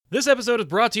This episode is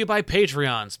brought to you by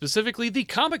Patreon, specifically the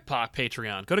Comic Pop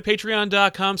Patreon. Go to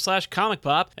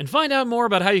patreon.com/comicpop and find out more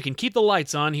about how you can keep the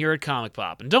lights on here at Comic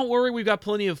Pop. And don't worry, we've got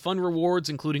plenty of fun rewards,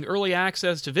 including early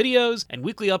access to videos and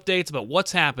weekly updates about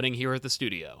what's happening here at the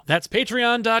studio. That's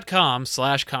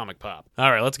patreon.com/comicpop.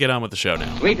 All right, let's get on with the show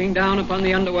now. Sweeping down upon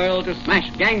the underworld to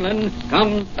smash gangland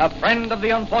comes the friend of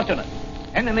the unfortunate,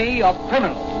 enemy of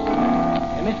criminals.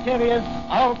 A mysterious,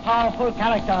 all-powerful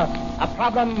character, a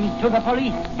problem to the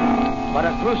police, but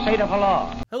a crusader for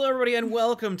law. Hello, everybody, and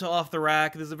welcome to Off the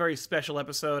Rack. This is a very special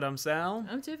episode. I'm Sal.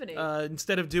 I'm Tiffany.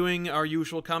 Instead of doing our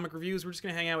usual comic reviews, we're just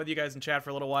going to hang out with you guys and chat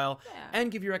for a little while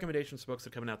and give you recommendations for books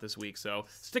that are coming out this week. So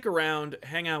stick around,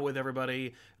 hang out with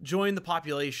everybody, join the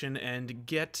population, and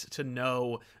get to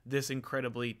know this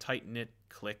incredibly tight-knit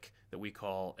clique that we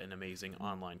call an amazing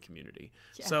online community.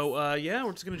 Yes. So,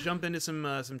 we're just going to jump into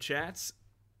some chats,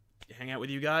 hang out with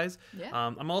you guys. Yeah.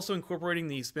 I'm also incorporating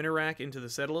the spinner rack into the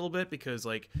set a little bit because,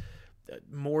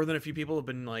 more than a few people have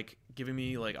been, giving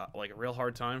me, a real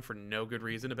hard time for no good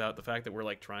reason about the fact that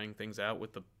we're, trying things out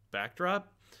with the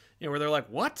backdrop. You know, where they're like,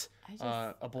 what?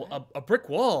 A brick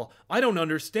wall? I don't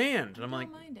understand. And I'm like,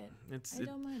 mind it. I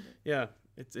don't mind it. Yeah,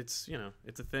 it's a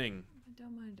thing. I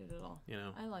don't mind it at all. You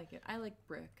know. I like it. I like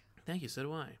brick. Thank you, so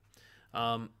do I.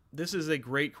 This is a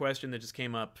great question that just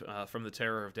came up from the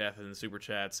Terror of Death in the Super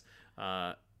Chats.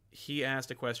 He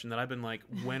asked a question that I've been like,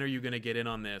 when are you going to get in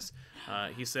on this?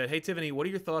 He said, hey, Tiffany, what are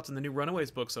your thoughts on the new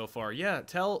Runaways book so far? Yeah,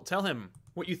 tell him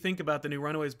what you think about the new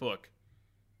Runaways book.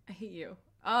 I hate you.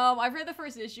 I've read the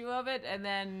first issue of it, and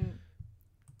then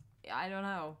I don't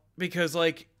know. Because,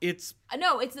 it's...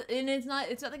 No, it's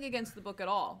nothing against the book at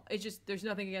all. It's just, there's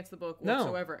nothing against the book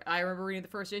whatsoever. I remember reading the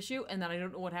first issue, and then I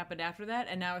don't know what happened after that,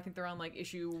 and now I think they're on,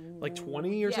 issue...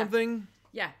 20 or something?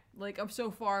 Yeah, I'm so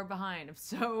far behind. I'm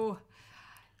so...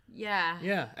 Yeah.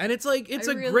 Yeah, and it's it's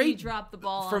I a really great... dropped the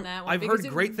ball on that one. I've heard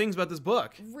great things about this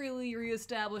book. Really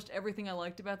reestablished everything I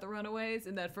liked about the Runaways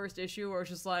in that first issue, where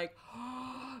it's just spoilers,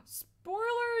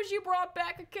 you brought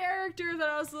back a character that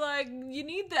I was like, you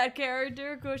need that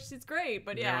character because it's great,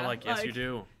 but yeah. They were yes, you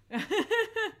do.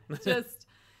 Just,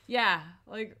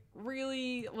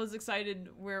 really was excited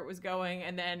where it was going,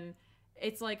 and then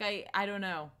it's I don't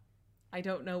know. I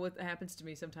don't know what happens to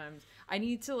me sometimes. I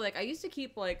need to, I used to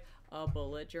keep, a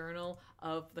bullet journal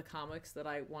of the comics that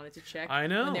I wanted to check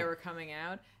when they were coming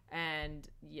out. And,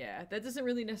 yeah, that doesn't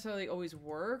really necessarily always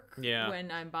work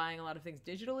when I'm buying a lot of things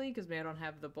digitally because maybe I don't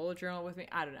have the bullet journal with me.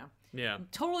 I don't know. Yeah.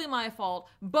 Totally my fault.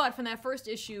 But from that first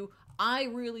issue, I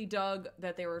really dug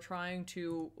that they were trying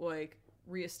to,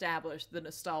 reestablish the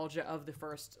nostalgia of the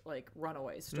first,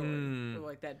 Runaways story.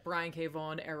 Or, that Brian K.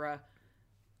 Vaughan era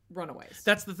Runaways.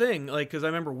 That's the thing, because I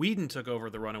remember Whedon took over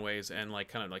the Runaways and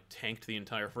tanked the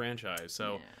entire franchise.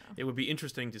 So it would be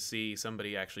interesting to see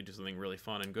somebody actually do something really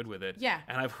fun and good with it. Yeah.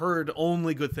 And I've heard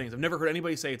only good things. I've never heard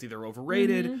anybody say it's either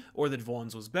overrated or that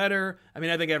Vaughn's was better. I mean,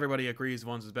 I think everybody agrees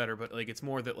Vaughn's was better, but it's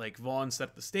more that Vaughn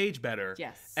set the stage better.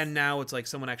 Yes. And now it's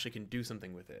someone actually can do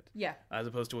something with it. Yeah. As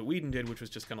opposed to what Whedon did, which was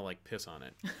just kind of piss on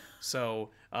it.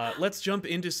 So let's jump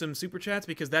into some super chats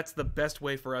because that's the best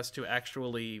way for us to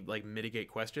actually mitigate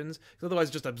questions. Because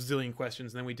otherwise, just a zillion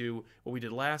questions, and then we do what we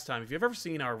did last time. If you've ever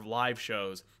seen our live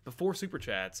shows before Super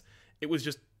Chats, it was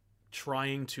just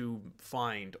trying to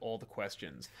find all the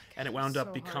questions, and it wound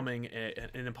up becoming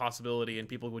an impossibility, and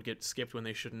people would get skipped when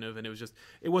they shouldn't have, and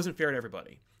it wasn't fair to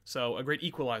everybody. So a great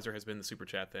equalizer has been the Super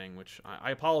Chat thing, which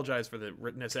I apologize for the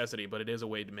necessity, but it is a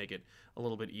way to make it a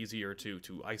little bit easier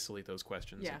to isolate those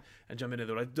questions and jump into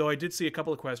them. Though I did see a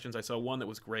couple of questions. I saw one that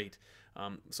was great,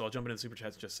 so I'll jump into the Super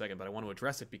Chats in just a second, but I want to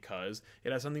address it because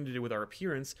it has something to do with our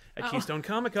appearance at Keystone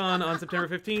Comic-Con on September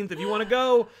 15th. If you want to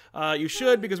go, you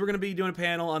should, because we're going to be doing a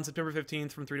panel on September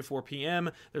 15th from 3 to 4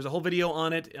 p.m. There's a whole video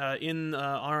on it on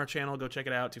our channel. Go check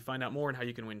it out to find out more and how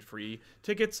you can win free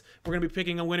tickets. We're going to be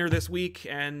picking a winner this week,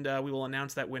 and we will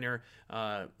announce that winner.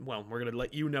 We're going to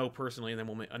let you know personally, and then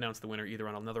we'll announce the winner either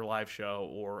on another live show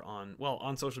or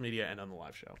on social media and on the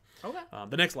live show. Okay.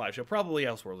 The next live show, probably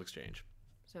Elseworlds Exchange.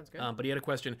 Sounds good. But he had a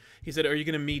question. He said, are you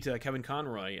going to meet Kevin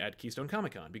Conroy at Keystone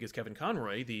Comic-Con? Because Kevin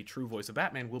Conroy, the true voice of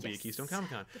Batman, will be at Keystone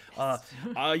Comic-Con.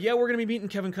 Yeah, we're going to be meeting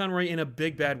Kevin Conroy in a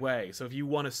big bad way. So if you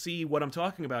want to see what I'm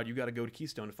talking about, you got to go to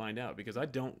Keystone to find out, because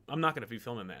I'm not going to be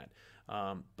filming that.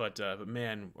 But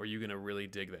man, are you going to really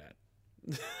dig that?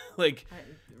 It's going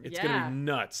to be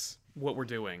nuts what we're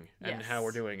doing and how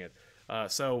we're doing it.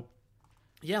 So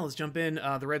Yeah, let's jump in.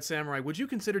 The Red Samurai. Would you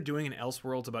consider doing an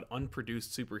Elseworlds about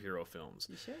unproduced superhero films?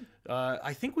 You should.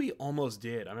 I think we almost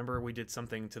did. I remember we did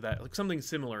something to that, like something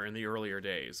similar in the earlier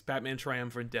days. Batman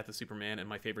Triumphant, Death of Superman, and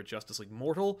my favorite Justice League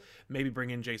Mortal. Maybe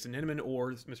bring in Jason Ninneman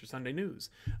or Mr. Sunday News.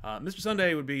 Mr.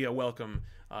 Sunday would be a welcome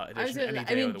addition any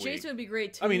day of the week. Jason would be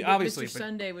great too. I mean, obviously, Mr.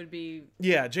 Sunday would be.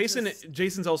 Yeah,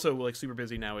 Jason's also like super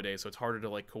busy nowadays, so it's harder to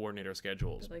like coordinate our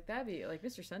schedules. Like that'd be like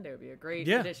Mr. Sunday would be a great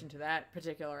addition to that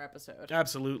particular episode.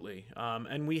 Absolutely.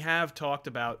 And we have talked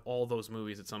about all those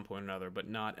movies at some point or another, but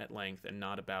not at length and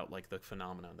not about like the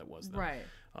phenomenon that was them. Right.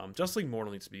 Justice League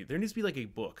Mortal needs to be like a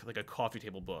book, like a coffee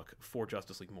table book for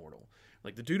Justice League Mortal.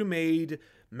 Like the dude who made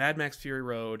Mad Max Fury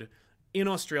Road in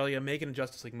Australia, making a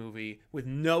Justice League movie with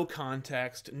no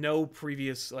context, no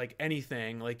previous like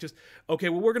anything, like just okay,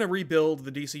 well we're gonna rebuild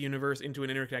the DC universe into an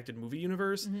interconnected movie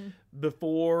universe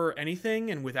before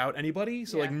anything and without anybody.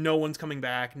 So like no one's coming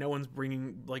back, no one's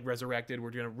bringing like resurrected.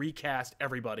 We're gonna recast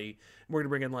everybody. We're gonna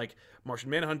bring in like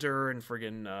Martian Manhunter and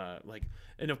friggin' like,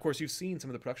 and of course you've seen some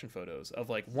of the production photos of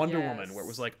like Wonder Woman where it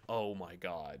was like, oh my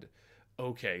god.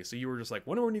 Okay, so you were just like,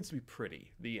 Wonder Woman needs to be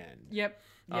pretty. The end. Yep.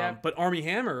 But Armie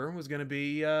Hammer was going to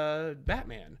be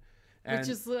Batman. Which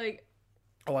is like...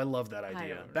 Oh, I love that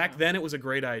idea. Back then, it was a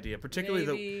great idea.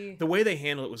 Particularly the way they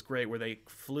handled it was great, where they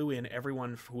flew in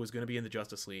everyone who was going to be in the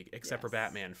Justice League, except for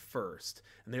Batman first.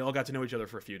 And they all got to know each other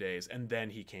for a few days, and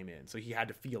then he came in. So he had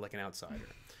to feel like an outsider.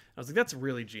 I was like, that's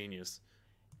really genius.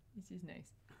 This is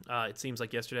nice. It seems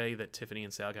like yesterday that Tiffany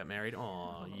and Sal got married.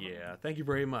 Aw, yeah. Thank you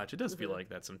very much. It does feel like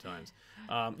that sometimes.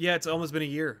 Yeah, it's almost been a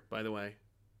year, by the way.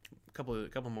 A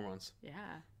couple more months. Yeah.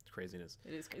 It's craziness.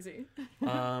 It is crazy.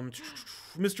 Mr.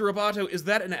 Roboto, is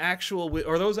that an actual...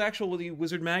 Are those actually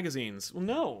Wizard magazines? Well,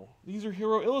 no. These are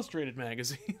Hero Illustrated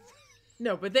magazines.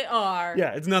 No, but they are.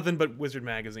 Yeah, it's nothing but Wizard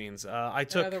magazines. I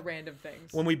took other random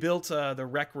things. When we built the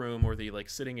rec room or the like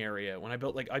sitting area. When I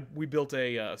built we built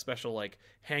a special like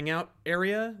hangout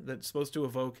area that's supposed to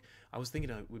evoke. I was thinking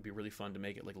it would be really fun to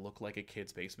make it like look like a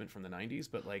kid's basement from the '90s,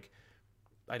 but like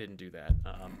I didn't do that.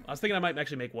 I was thinking I might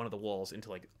actually make one of the walls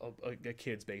into like a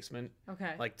kid's basement.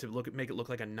 Okay. Like to make it look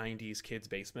like a '90s kid's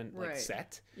basement like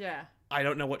set. Yeah. I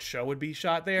don't know what show would be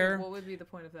shot there. What would be the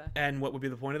point of that? And what would be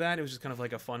the point of that? It was just kind of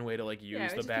like a fun way to like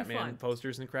use the Batman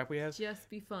posters and crap we have. Just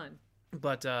be fun.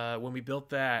 But when we built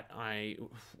that,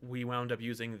 we wound up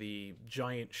using the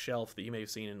giant shelf that you may have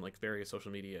seen in like various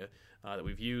social media that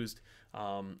we've used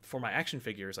for my action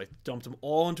figures. I dumped them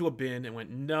all into a bin and went,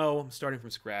 no, I'm starting from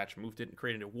scratch. Moved it and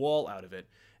created a wall out of it.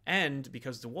 And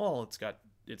because the wall,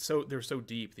 they're so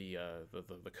deep, the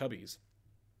cubbies,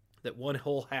 that one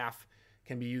whole half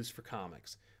can be used for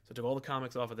comics. So I took all the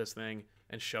comics off of this thing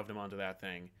and shoved them onto that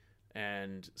thing.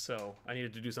 And so I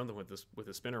needed to do something with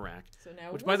the spinner rack. So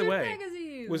now, which, by the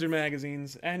way, Wizard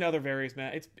magazines and other various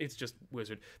it's just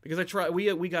Wizard, because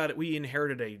we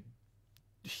inherited a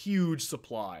huge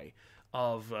supply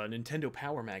of Nintendo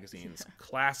Power magazines,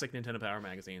 classic Nintendo Power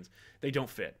magazines. They don't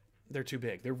fit. They're too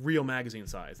big. They're real magazine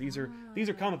size. These are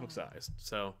comic book sized.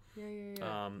 So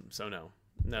so no.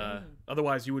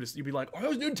 Otherwise, you'd be like, "Are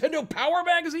those Nintendo Power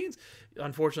magazines?"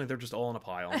 Unfortunately, they're just all in a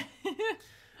pile.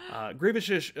 Grievous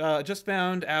just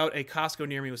found out a Costco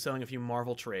near me was selling a few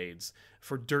Marvel trades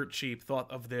for dirt cheap.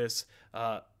 Thoughts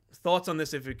on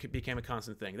this if it became a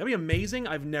constant thing? That'd be amazing.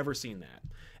 I've never seen that.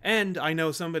 And I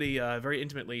know somebody very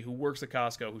intimately who works at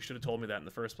Costco who should have told me that in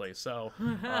the first place. So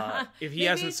if he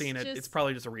hasn't seen it, it's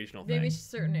probably just a regional thing. Maybe it's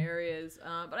certain areas.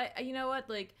 But you know what?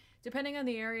 Like, depending on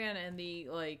the area and the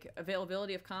like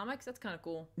availability of comics, that's kind of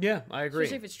cool. Yeah, I agree.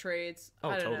 Especially if it's trades. Oh,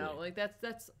 I don't totally. know. Like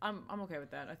I'm okay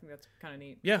with that. I think that's kind of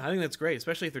neat. Yeah, I think that's great,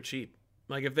 especially if they're cheap.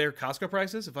 Like if they're Costco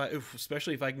prices,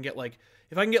 especially if I can get like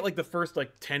the first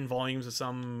like 10 volumes of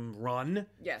some run,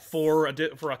 for a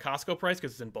Costco price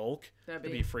because it's in bulk, that'd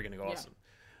be friggin' awesome.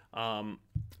 Yeah.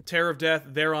 Terror of Death,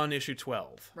 they're on issue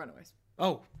 12. Runaways.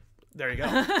 Oh, there you go.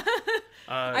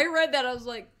 I read that. I was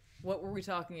like, what were we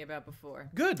talking about before?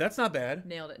 Good, that's not bad.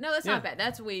 Nailed it. No, that's not bad.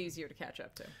 That's way easier to catch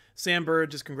up to. Sam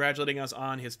Bird just congratulating us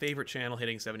on his favorite channel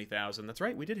hitting 70,000. That's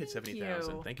right, we did hit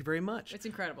 70,000. Thank you very much. It's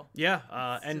incredible. Yeah,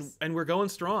 and we're going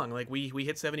strong. Like we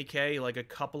hit 70K like a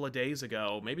couple of days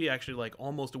ago, maybe actually like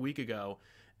almost a week ago,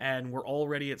 and we're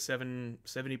already at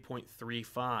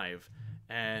 70.35.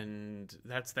 And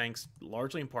that's thanks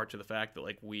largely in part to the fact that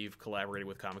like we've collaborated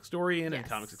with Comic Storian and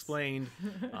Comics Explained,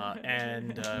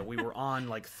 and we were on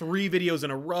like 3 videos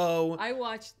in a row. I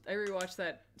rewatched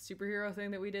that superhero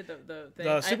thing that we did. The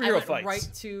superhero I went fights. Right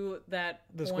to that.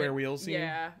 The square wheels scene.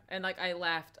 Yeah, and like I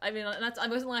laughed. I mean, I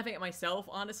wasn't laughing at myself.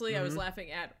 Honestly, I was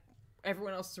laughing at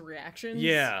everyone else's reactions.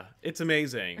 Yeah, it's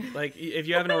amazing. Like, if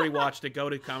you haven't already watched it, go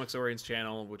to Comicsorian's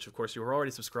channel, which of course you were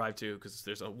already subscribed to, because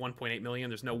there's a 1.8 million.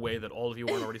 There's no way that all of you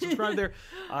weren't already subscribed there.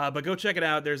 But go check it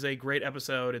out. There's a great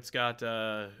episode. It's got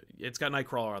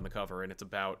Nightcrawler on the cover, and it's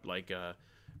about like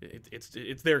it's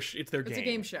their game. It's a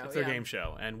game show. It's their game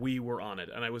show, and we were on it,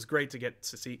 and it was great to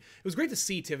see. It was great to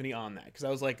see Tiffany on that, because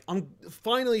I was like,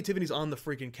 finally Tiffany's on the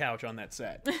freaking couch on that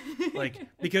set, like,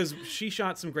 because she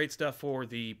shot some great stuff for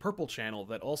the Purple channel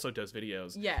that also does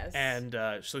videos. Yes. And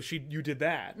so you did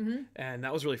that, and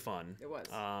that was really fun. It was.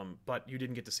 But you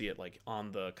didn't get to see it like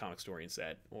on the Comicstorian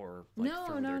set or like No,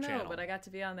 through their channel. but I got to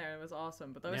be on there. It was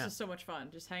awesome. But that was Yeah. just so much fun,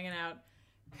 just hanging out,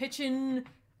 pitching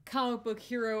comic book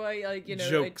hero,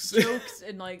 Jokes. jokes,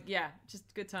 and like, yeah, just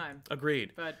a good time.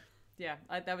 Agreed. But yeah,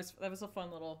 that was a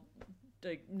fun little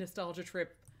like nostalgia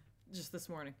trip just this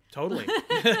morning. Totally.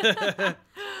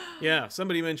 Yeah,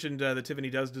 somebody mentioned that Tiffany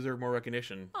does deserve more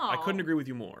recognition. I Aw. couldn't agree with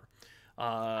you more.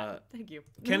 Thank you.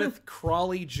 Kenneth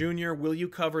Crawley Jr., will you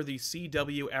cover the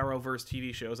CW Arrowverse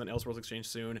TV shows on Elseworlds Exchange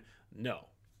soon? No.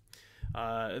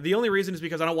 The only reason is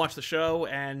because I don't watch the show,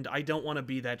 and I don't want to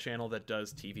be that channel that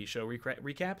does TV show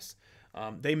recaps.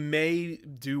 They may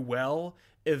do well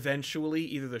eventually.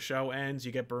 Either the show ends,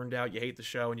 you get burned out, you hate the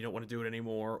show, and you don't want to do it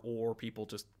anymore, or people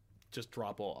just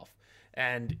drop off.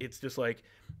 And it's just like,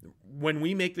 when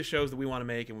we make the shows that we want to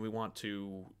make and we want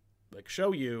to like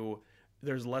show you,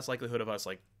 there's less likelihood of us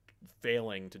like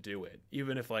failing to do it,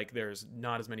 even if like there's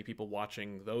not as many people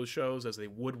watching those shows as they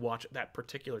would watch that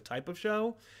particular type of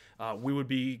show. We would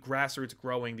be grassroots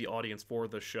growing the audience for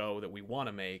the show that we want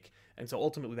to make, and so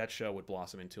ultimately that show would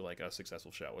blossom into like a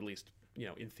successful show, at least, you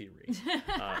know, in theory.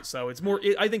 So it's more,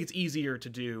 I think it's easier to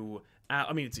do,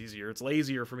 it's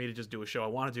lazier for me to just do a show I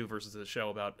want to do versus a show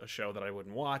about a show that I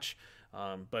wouldn't watch.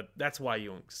 But that's why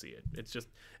you won't see it. It's just,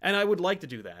 and I would like to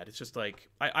do that. It's just like,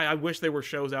 I wish there were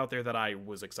shows out there that I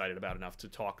was excited about enough to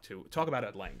talk about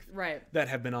at length. Right. That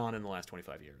have been on in the last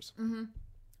 25 years. Mm-hmm.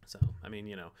 So, I mean,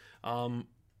 you know,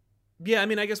 yeah, I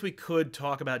mean, I guess we could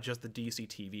talk about just the DC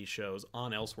TV shows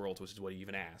on Elseworlds, which is what you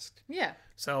even asked. Yeah.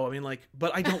 So, I mean, like,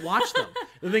 but I don't watch them.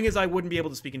 The thing is, I wouldn't be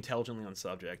able to speak intelligently on the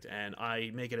subject, and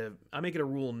I make it a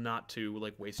rule not to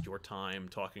like waste your time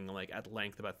talking like at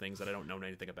length about things that I don't know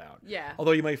anything about. Yeah.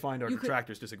 Although you may find our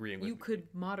detractors disagreeing with You me. could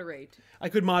moderate. I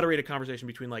could moderate a conversation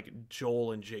between like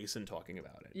Joel and Jason talking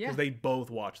about it, Yeah. because they both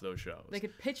watch those shows. They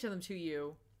could pitch them to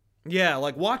you. Yeah,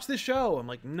 like, watch this show. I'm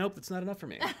like, nope, that's not enough for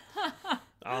me.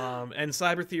 And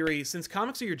Cyber Theory, since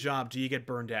comics are your job, do you get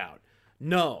burned out?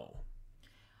 No.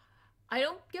 I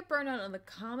don't get burned out on the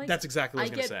comics. That's exactly what I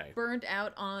was going to get say. burned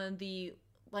out on the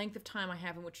length of time I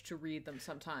have in which to read them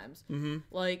sometimes. Mm-hmm.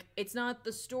 Like, it's not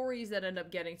the stories that end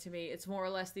up getting to me. It's more or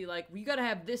less the, like, you gotta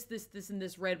have this, and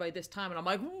this read by this time. And I'm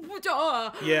like,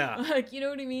 Yeah. Like, you know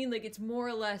what I mean? Like, it's more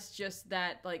or less just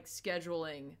that, like,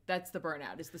 scheduling. That's the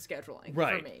burnout, is the scheduling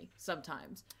Right. for me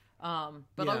sometimes.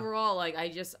 But Yeah. overall, like,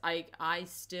 I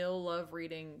still love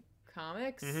reading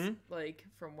comics, Mm-hmm. like,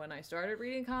 from when I started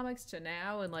reading comics to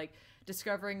now, and, like,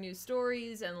 discovering new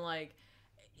stories, and, like,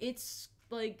 it's,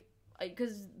 like,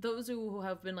 because those who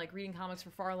have been, like, reading comics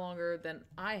for far longer than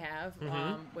I have,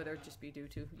 whether it just be due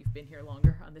to you've been here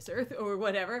longer on this earth or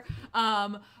whatever,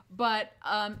 but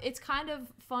it's kind of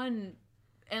fun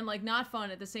and, like, not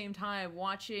fun at the same time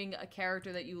watching a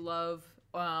character that you love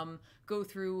go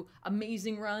through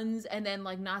amazing runs and then,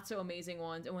 like, not so amazing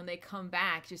ones, and when they come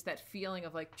back, just that feeling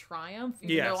of, like, triumph,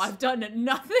 even though I've done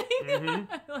nothing.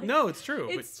 Like, No, it's true.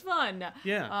 it's fun.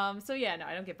 Yeah. So yeah, no,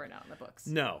 I don't get burnt out in the books.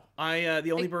 No.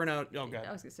 The only burnout... Oh, God.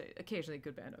 I was gonna say occasionally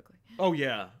good, bad, ugly. Oh,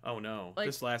 yeah. Oh, no. Like,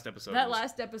 this last episode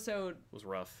Last episode was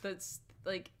rough. that's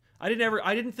like I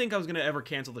didn't think I was going to ever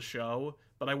cancel the show,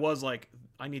 but I was like,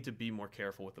 I need to be more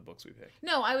careful with the books we pick.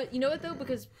 no, you know what though,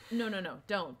 because no,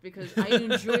 don't, because I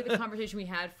enjoyed the conversation we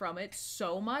had from it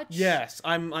so much. Yes,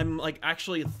 I'm like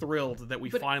actually thrilled that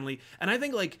we finally, and I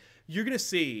think like you're gonna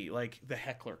see like the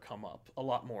heckler come up a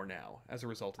lot more now as a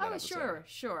result of that episode.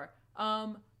 Sure.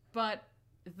 But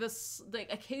this,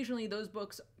 like, occasionally those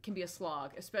books can be a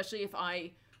slog, especially if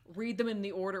I read them in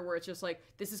the order where it's just like,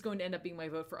 this is going to end up being my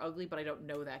vote for ugly, but I don't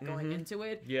know that going into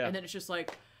it. Yeah. And then it's just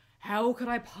like, how could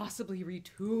I possibly read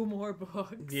 2 more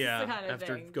books? Yeah, kind of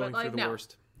after thing. going But, like, through the no.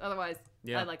 worst. Otherwise,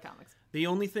 Yeah. I like comics. The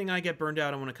only thing I get burned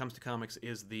out on when it comes to comics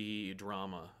is the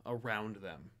drama around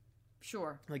them.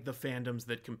 Sure. Like the fandoms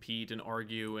that compete and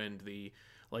argue, and the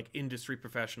like industry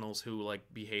professionals who like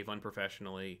behave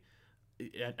unprofessionally,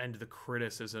 and the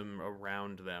criticism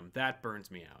around them. That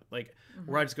burns me out. Like,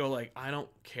 where I just go like, I don't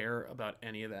care about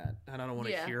any of that, and I don't want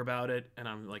to Yeah. hear about it, and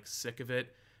I'm like sick of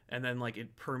it. and then like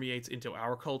it permeates into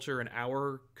our culture and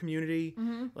our community.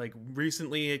 Like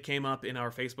recently it came up in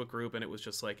our Facebook group, and it was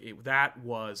just like that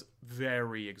was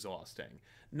very exhausting.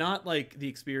 Not like the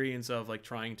experience of like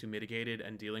trying to mitigate it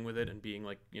and dealing with it and being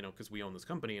like, you know, because we own this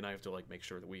company and I have to like make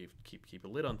sure that we keep a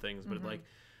lid on things, but like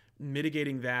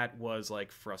mitigating that was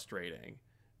like frustrating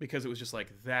because it was just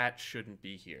like that shouldn't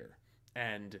be here.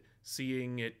 And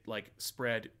seeing it like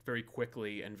spread very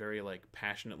quickly and very like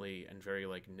passionately and very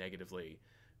like negatively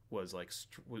was like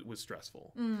was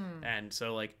stressful. And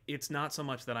so like it's not so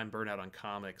much that I'm burnt out on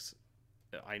comics.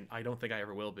 I don't think I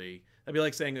ever will be. That'd be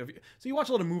like saying, so you watch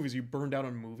a lot of movies, you burned out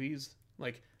on movies?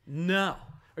 Like, no.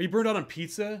 Are you burned out on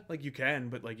pizza? Like, you can,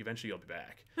 but like eventually you'll be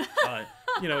back.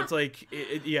 You know, it's like,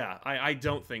 yeah, I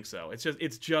don't think so.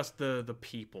 It's just the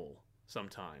people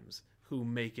sometimes who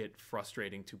make it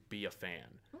frustrating to be a fan.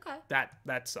 Okay.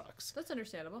 That sucks. That's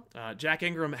understandable. Jack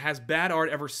Ingram, has bad art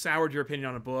ever soured your opinion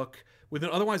on a book with an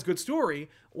otherwise good story,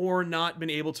 or not been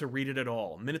able to read it at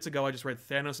all? Minutes ago, I just read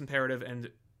Thanos Imperative, and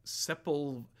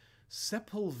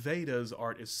Sepulveda's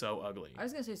art is so ugly. I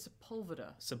was going to say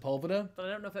Sepulveda. Sepulveda? But I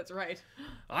don't know if that's right.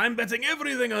 I'm betting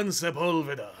everything on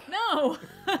Sepulveda. No!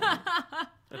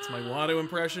 That's my Watto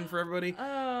impression for everybody.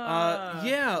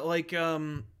 Yeah, like,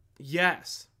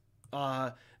 yes.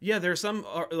 Yeah, there's some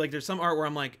art where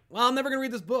I'm like, well, I'm never gonna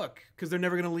read this book because they're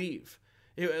never gonna leave.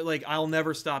 Like, I'll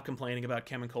never stop complaining about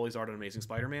Kevin Coley's art on Amazing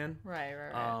Spider-Man. Right.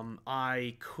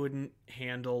 I couldn't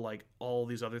handle like all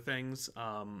these other things.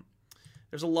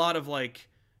 There's a lot of like,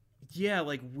 yeah,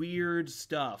 like weird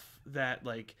stuff that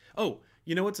like, oh,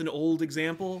 you know what's an old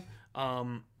example?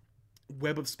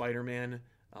 Web of Spider-Man.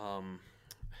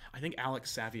 I think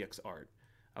Alex Saviuk's art.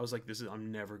 I was like,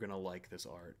 I'm never gonna like this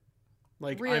art.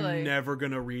 Like, really? I'm never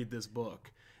going to read this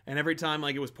book. And every time,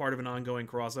 like, it was part of an ongoing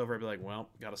crossover, I'd be like,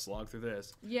 well, got to slog through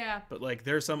this. Yeah. But, like,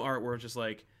 there's some art where it's just,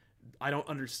 like, I don't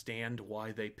understand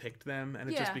why they picked them. And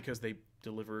it's just because they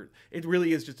deliver. It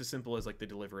really is just as simple as, like, they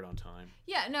deliver it on time.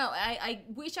 Yeah, no, I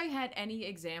wish I had any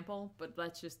example, but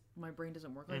that's just, my brain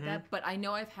doesn't work like that. But I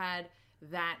know I've had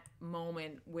that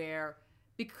moment where,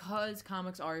 because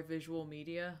comics are visual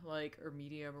media, like, or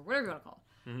medium, or whatever you want to call it,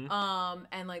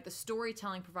 and like the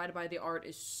storytelling provided by the art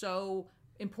is so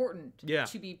important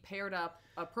to be paired up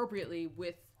appropriately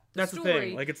with the That's story. the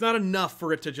thing. Like, it's not enough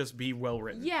for it to just be well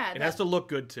written. Yeah, it has to look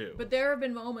good too. But there have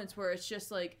been moments where it's just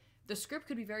like the script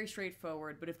could be very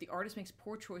straightforward, but if the artist makes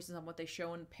poor choices on what they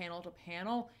show in panel to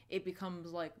panel, it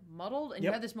becomes like muddled. And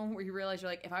you have this moment where you realize you're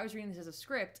like, if I was reading this as a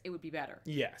script, it would be better.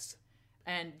 Yes.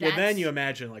 And then you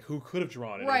imagine like who could have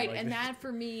drawn it, right? Like, and that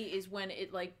for me is when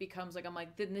it like becomes like, I'm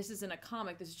like, then this isn't a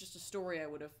comic. This is just a story I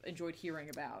would have enjoyed hearing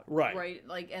about. Right.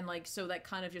 Like, and like, so that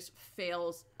kind of just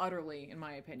fails utterly, in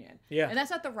my opinion. Yeah. And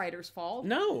that's not the writer's fault.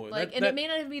 No. Like, it may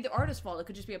not even be the artist's fault. It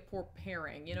could just be a poor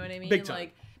pairing. You know what I mean? Big time.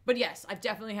 Like, but yes, I've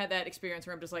definitely had that experience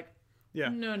where I'm just like,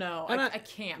 no, I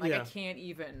can't. Like, I can't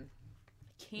even.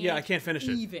 I can't finish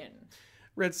it. Even.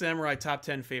 Red Samurai top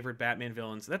 10 favorite Batman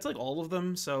villains. That's like all of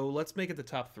them, so let's make it the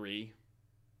top 3.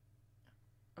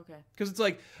 Okay. Because it's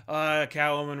like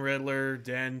Catwoman, Riddler,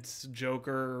 Dent,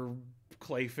 Joker,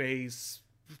 Clayface,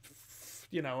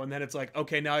 you know, and then it's like,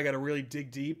 okay, now I gotta really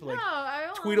dig deep. Like,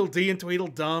 Tweedledee and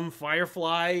Tweedledum,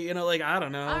 Firefly, you know, like, I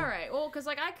don't know. All right. Well, because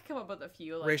like I could come up with a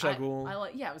few. Like, Ra's al Ghul. I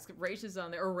like, yeah, it was Ra's is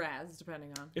on there, or Raz,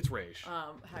 depending on. It's Ra's.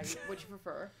 What you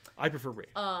prefer? I prefer Ra's.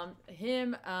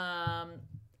 Him,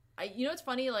 you know, it's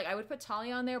funny, like, I would put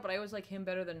Talia on there, but I always like him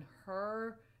better than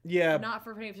her. Yeah. Not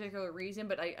for any particular reason,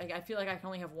 but I feel like I can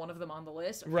only have one of them on the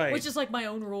list. Right. Which is like my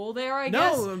own rule there, I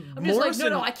guess. I'm just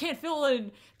like, no, I can't fill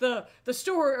in the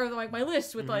story or like my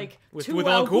list with like two with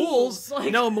Al all ghouls.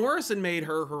 Like, no, Morrison made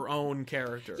her own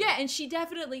character. Yeah, and she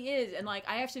definitely is. And like,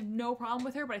 I actually have no problem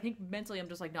with her, but I think mentally I'm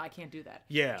just like, no, I can't do that.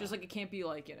 Yeah. Just like, it can't be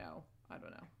like, you know, I don't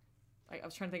know. I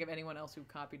was trying to think of anyone else who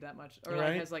copied that much or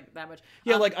like has like that much.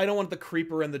 Yeah, like I don't want the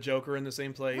Creeper and the Joker in the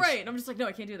same place. Right. And I'm just like, no,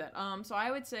 I can't do that. So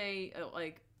I would say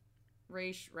like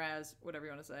Raz, whatever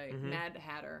you want to say, Mad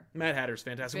Hatter. Mad Hatter's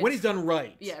fantastic when he's done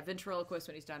right. Yeah, ventriloquist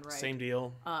when he's done right. Same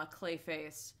deal.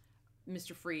 Clayface,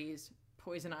 Mr. Freeze,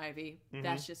 Poison Ivy.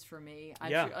 That's just for me.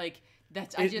 Yeah. Like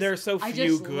that's there are so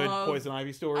few good Poison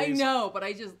Ivy stories. I know, but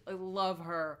I love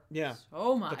her. Yeah.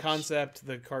 So much. The concept,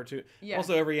 the cartoon. Yeah.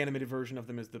 Also, every animated version of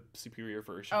them is the superior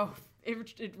version. Oh,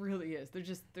 it really is.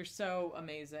 They're so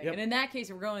amazing. Yep. And in that case,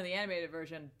 if we're going to the animated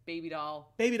version, Baby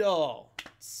Doll. Baby Doll.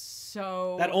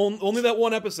 So that only that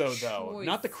one episode though,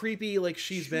 not the creepy like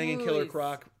she's banging Killer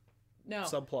Croc. No.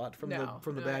 Subplot from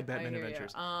the Bad Batman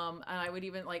Adventures. And I would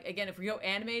even like, again, if we go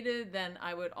animated, then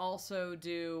I would also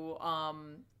do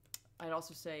I'd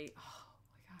also say, oh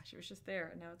my gosh, it was just there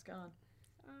and now it's gone.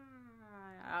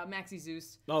 Maxie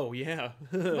Zeus. Oh yeah.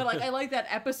 But like I like that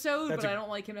episode, That's but a- I don't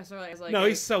like him necessarily as like No, a-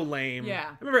 he's so lame. Yeah.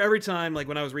 I remember every time, like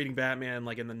when I was reading Batman,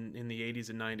 like in the 80s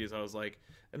and 90s, I was like,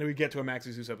 and then we get to a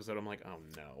Maxie Zeus episode, I'm like, oh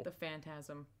no. the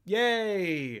Phantasm.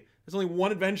 Yay! There's only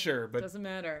one adventure, but Doesn't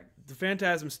matter. the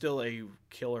Phantasm's still a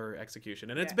killer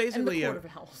execution, and it's Yeah. basically and the Court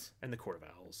of Owls. and the Court of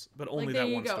Owls, but only Like that there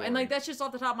you one go, story. and like that's just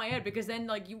off the top of my head because then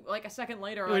like you like a second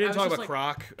later, we like, didn't I was talk just, about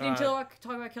like, Croc. Didn't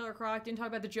talk about Killer Croc. Didn't talk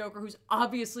about the Joker, who's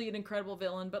obviously an incredible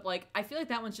villain, but like I feel like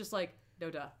that one's just like no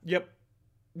duh. Yep.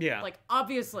 Yeah. Like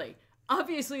obviously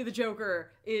the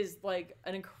Joker is like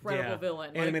an incredible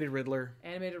villain. Like, Animated Riddler.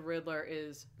 Animated Riddler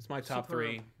is It's my top superb.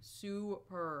 3.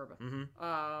 Superb.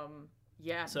 Mm-hmm.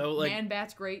 Yeah. So, like, Man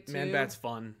Bat's great too. Man Bat's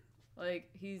fun. like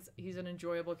he's an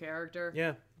enjoyable character.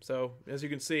 Yeah. So as you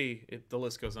can see, the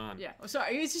list goes on. Yeah.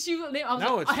 Sorry, it's just you. I was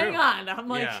No, like, it's hang true. on. I'm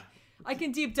like, Yeah. I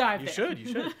can deep dive. You there.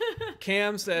 should.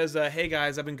 Cam says, "Hey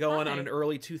guys, I've been going on Hi. an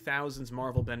early 2000s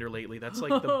Marvel bender lately. That's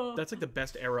like the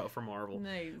best era for Marvel.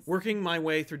 Nice. Working my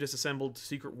way through disassembled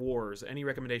Secret Wars. Any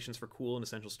recommendations for cool and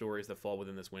essential stories that fall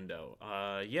within this window?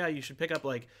 Yeah, you should pick up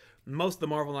like most of the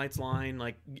Marvel Knights line,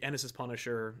 like Ennis's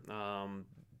Punisher,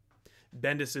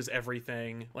 Bendis's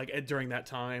everything, like during that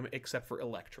time, except for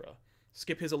Elektra.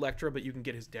 Skip his Elektra, but you can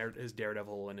get his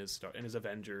Daredevil and his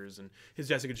Avengers and his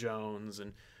Jessica Jones,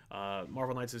 and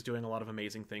Marvel Knights is doing a lot of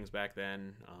amazing things back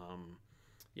then.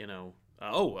 You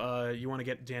want to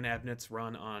get Dan Abnett's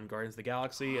run on Guardians of the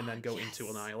Galaxy and then go into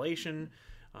Annihilation,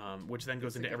 which then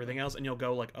goes into everything else, and you'll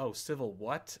go like, oh, Civil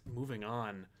what? Moving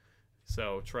on.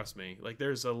 So trust me, like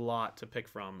there's a lot to pick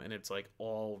from, and it's like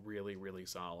all really, really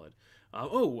solid.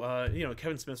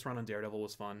 Kevin Smith's run on Daredevil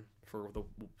was fun for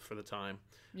the time.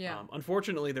 Yeah.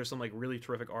 Unfortunately, there's some like really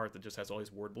terrific art that just has all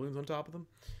these word balloons on top of them.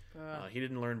 He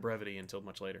didn't learn brevity until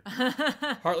much later.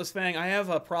 Heartless Fang, I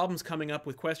have problems coming up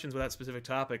with questions without specific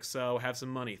topics, so have some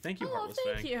money. Thank you, Heartless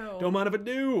thank Fang. you. Don't mind if I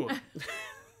do.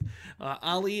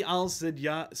 Ali Al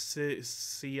Ziadi?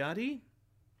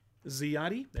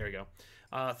 There we go.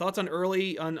 Thoughts on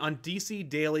DC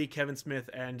Daily, Kevin Smith,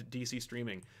 and DC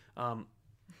streaming.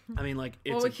 I mean, like,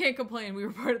 it's well, we can't complain. We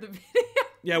were part of the video.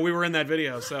 yeah, we were in that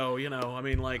video, so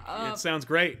it sounds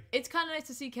great. It's kind of nice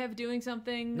to see Kev doing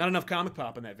something. Not enough comic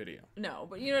pop in that video. No,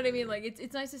 but you know what I mean. Like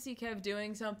it's nice to see Kev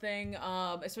doing something,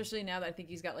 especially now that I think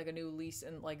he's got like a new lease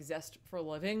and like zest for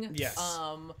living. Yes.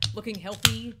 Looking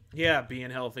healthy. Yeah, being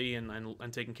healthy and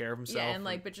taking care of himself. Yeah, and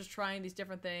like, but just trying these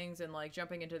different things and like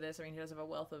jumping into this. I mean, he does have a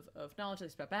wealth of knowledge at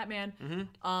least about Batman.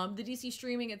 Mm-hmm. The DC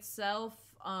streaming itself.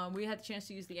 We had the chance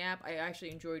to use the app. I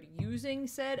actually enjoyed using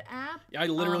said app. Yeah, I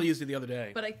literally used it the other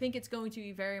day. But I think it's going to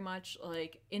be very much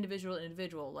like individual to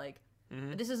individual. Like,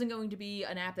 this isn't going to be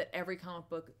an app that every comic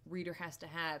book reader has to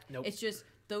have. Nope. It's just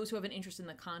those who have an interest in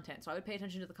the content. So I would pay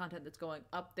attention to the content that's going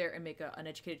up there and make an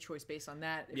educated choice based on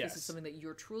that. If this is something that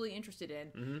you're truly interested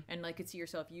in and like could see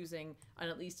yourself using on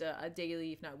at least a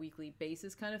daily, if not weekly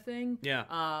basis kind of thing. Yeah.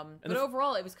 But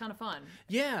overall, it was kind of fun.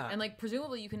 Yeah. And like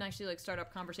presumably you can actually like start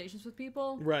up conversations with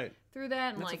people Right. through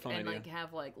that, and That's a like fun idea. like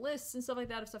have like lists and stuff like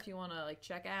that of stuff you want to like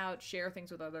check out, share things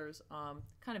with others.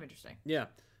 Kind of interesting. Yeah.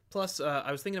 Plus,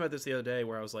 I was thinking about this the other day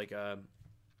where I was like,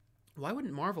 why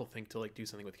wouldn't Marvel think to like do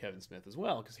something with Kevin Smith as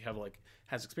well? Because he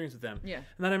has experience with them. Yeah. And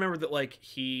then I remembered that like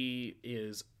he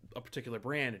is a particular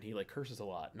brand and he like curses a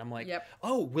lot, and I'm like, Yep.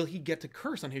 oh, will he get to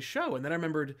curse on his show? And then I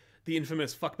remembered the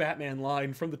infamous "fuck Batman"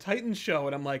 line from the Titans show,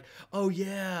 and I'm like, oh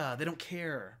yeah, they don't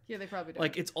care. Yeah, they probably don't.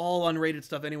 Like it's all unrated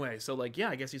stuff anyway. So like, yeah,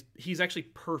 I guess he's actually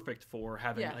perfect for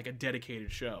having Yeah. like a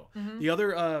dedicated show. The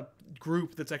other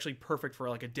group that's actually perfect for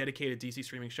like a dedicated DC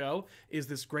streaming show is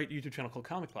this great YouTube channel called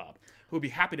Comic Pop, who would be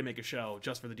happy to make a show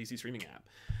just for the DC streaming app.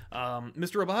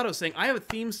 Mr. Roboto saying, I have a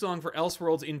theme song for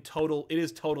Elseworlds in total. It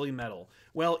is totally metal.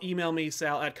 Well, email me,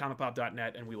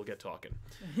 sal@comicpop.net, and we will get talking.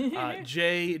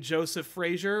 J. Joseph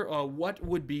Frazier, what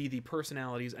would be the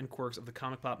personalities and quirks of the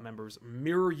Comic Pop members'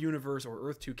 Mirror Universe or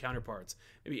Earth 2 counterparts?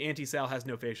 Maybe Anti-Sal has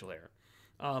no facial hair.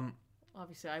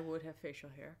 Obviously, I would have facial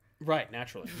hair. Right,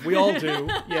 naturally. We all do,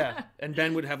 yeah. And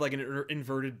Ben would have like an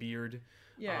inverted beard.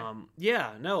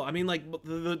 Yeah. No, I mean like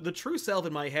the true self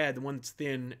in my head, the one that's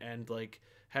thin and like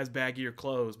has baggier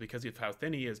clothes because of how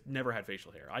thin he is, never had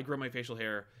facial hair. I grew up my facial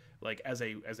hair like as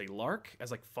a lark,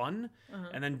 as like fun,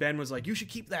 and then Ben was like, you should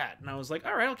keep that, and I was like,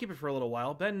 all right, I'll keep it for a little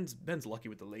while. Ben's lucky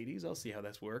with the ladies. I'll see how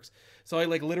this works. So I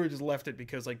like literally just left it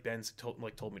because like Ben's told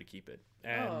me to keep it,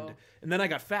 and then I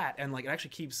got fat, and like it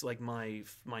actually keeps like my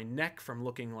neck from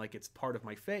looking like it's part of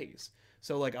my face.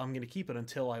 So like I'm gonna keep it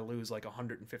until I lose like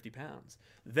 150 pounds.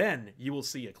 Then you will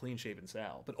see a clean shaven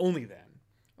Sal, but only then.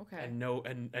 Okay.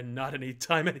 and not any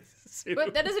time in a suit.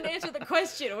 But that doesn't answer the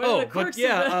question. What are Oh, the but quirks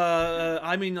yeah, of the...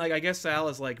 I mean, like, I guess Sal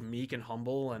is like meek and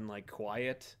humble and like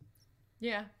quiet.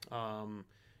 Yeah.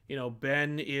 You know,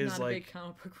 Ben is Not a like big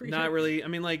comic book reader. not really. I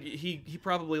mean, like he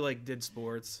probably like did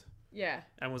sports Yeah.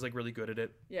 and was like really good at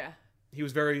it. Yeah. He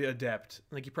was very adept.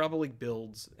 Like he probably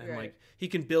builds and Right. like he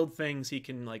can build things. He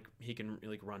can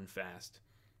run fast.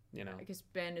 You know. I guess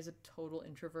Ben is a total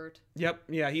introvert. Yep.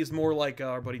 Yeah. He's more like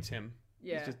our buddy Tim.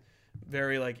 Yeah. He's just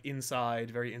very like inside,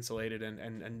 very insulated,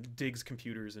 and digs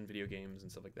computers and video games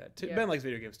and stuff like that. Yeah. Ben likes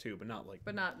video games too, but not like.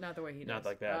 But not the way he does. Not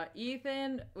like that.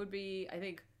 Ethan would be, I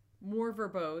think, more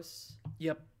verbose.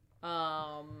 Yep.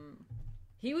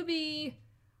 He would be.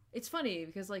 It's funny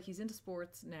because like he's into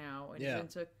sports now, and Yeah.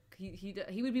 he's into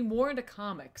he would be more into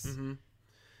comics Mm-hmm.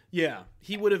 Yeah.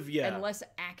 He would have. Yeah. and less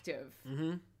active.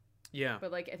 Mm-hmm. Yeah.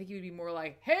 But like I think he would be more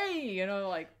like, hey, you know,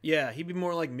 like Yeah. He'd be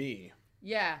more like me.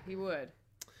 yeah, he would.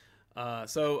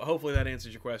 So hopefully that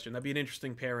answers your question. That'd be an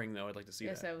interesting pairing, though. I'd like to see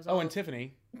Yes, that. that was Oh, all- and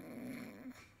Tiffany.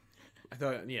 I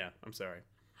thought. Yeah. I'm sorry.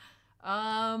 So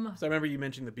I remember you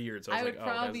mentioned the beard. So I I was would like,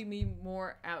 oh, probably be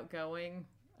more outgoing.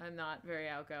 I'm not very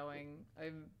outgoing.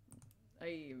 I'm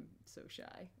so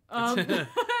shy.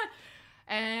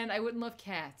 And I wouldn't love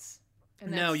cats.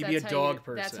 And No, you'd be a that's how dog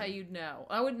That's person. how you'd know.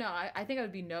 I would know. I think I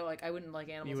would be no. Like I wouldn't like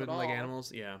animals you at wouldn't all. like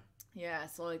animals. Yeah. Yeah.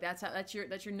 So like that's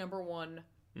your number one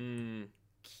Mm,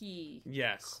 key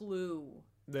yes. clue.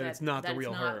 That it's not the that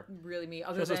real it's not her. really me. She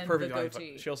Other also has than perfect the goatee.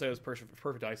 eyesight. She also has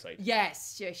perfect eyesight.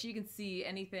 Yes. Yeah. She can see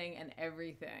anything and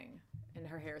everything, and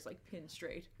her hair is like pin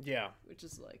straight, Yeah. which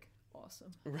is like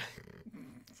awesome. Right.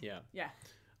 Yeah. Yeah.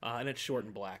 And it's short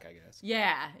and black, I guess.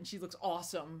 Yeah, and she looks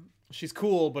awesome. She's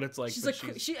cool, but it's like She's but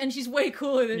like she's way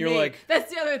cooler than You're me. like-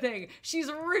 That's the other thing.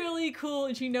 She's really cool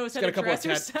and she knows how got to a couple of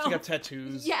dress herself. she got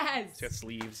tattoos. Yes. She got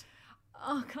sleeves.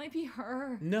 Oh, can I be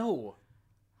her? No.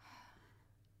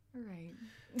 All right.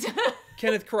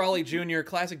 Kenneth Crawley Jr.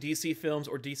 Classic DC films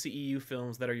or DCEU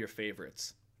films that are your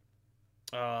favorites.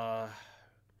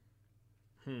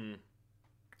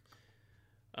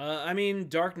 I mean,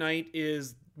 Dark Knight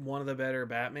is one of the better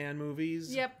Batman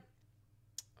movies. Yep.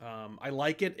 I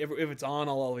like it. If it's on,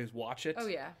 I'll always watch it. Oh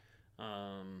yeah.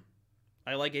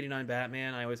 I like 89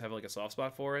 Batman. I always have like a soft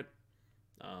spot for it.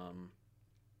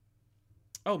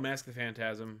 Mask of the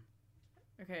Phantasm.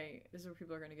 Okay, this is where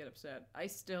people are going to get upset. I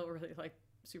still really like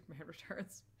Superman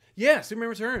Returns. Yeah, Superman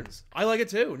Returns. I like it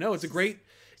too. No, it's a great.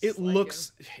 It Just like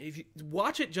looks. If you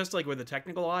watch it just like with a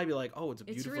technical eye, be like, oh, it's a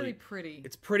It's beautifully. really pretty.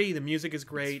 It's pretty. The music is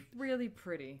great. It's really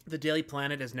pretty. The Daily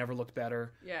Planet has never looked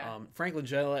better. Yeah. Frank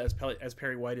Langella as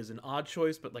Perry White is an odd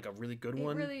choice, but like a really good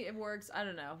one. It works. I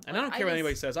don't know. And I don't care what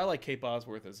anybody says. I like Kate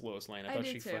Bosworth as Lois Lane. I thought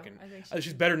do she too. fucking. I think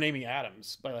She's better than Amy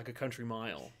Adams by like a country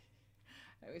mile.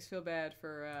 I always feel bad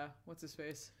for what's his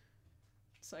face,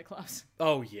 Cyclops.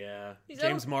 Oh yeah,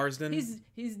 James Marsden.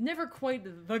 He's never quite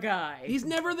the guy. He's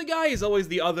never the guy. He's always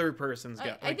the other person's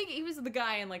guy. I think he was the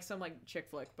guy in like some like chick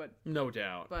flick, but no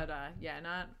doubt.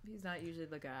 he's not usually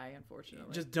the guy,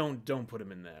 unfortunately. Just don't put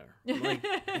him in there.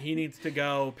 Like he needs to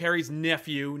go. Perry's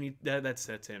nephew that's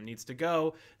him needs to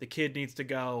go. The kid needs to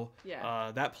go.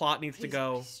 Yeah. That plot needs to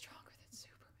go. He's stronger than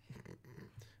Superman.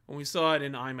 When we saw it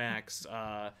in IMAX,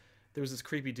 there was this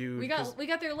creepy dude. We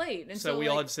got there late, and so we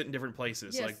like, all had to sit in different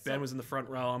places. Yes, like Ben was in the front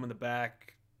row, I'm in the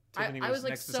back. Tiffany I was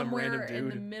like next to some somewhere random in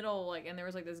dude. the middle, like, and there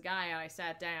was like this guy, and I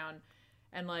sat down,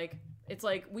 and like it's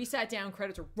like we sat down,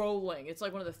 credits are rolling. It's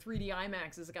like one of the 3D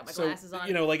IMAXs. I got my glasses on.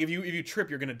 You know, like if you trip,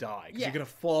 you're gonna die because Yeah. you're gonna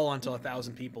fall onto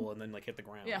 1,000 people and then like hit the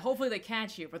ground. Yeah, hopefully they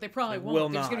catch you, but they probably They won't. will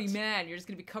They're just gonna be not. mad. You're just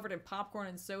gonna be covered in popcorn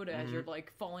and soda as you're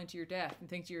like falling to your death, and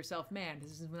think to yourself, "Man,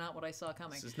 this is not what I saw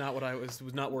coming." This is not what it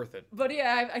was not worth it. But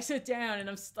yeah, I sit down and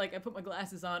I put my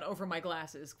glasses on over my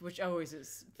glasses, which always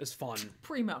is It's fun.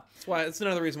 primo. That's why. It's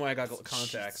another reason why I got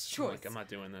contacts. Sure. Like, I'm not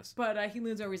doing this. But he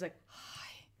leans over, he's like, "Hi,"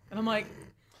 and I'm like,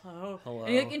 "Hello." Hello.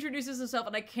 And he like introduces himself,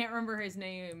 and I can't remember his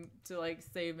name to like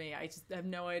save me. I just have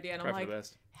no idea. And I'm Probably like, for the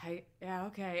best. "Hey, yeah,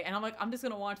 okay." And I'm like, I'm just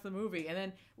gonna watch the movie, and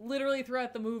then literally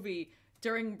throughout the movie,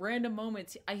 during random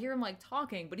moments, I hear him like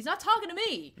talking, but he's not talking to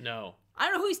me. No. I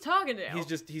don't know who he's talking to.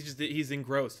 He's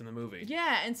engrossed in the movie.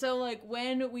 Yeah, and so like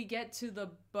when we get to the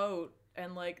boat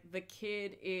and like the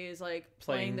kid is like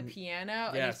playing the piano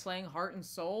and Yes. he's playing Heart and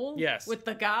Soul Yes. with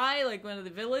the guy, like one of the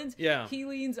villains. Yeah. He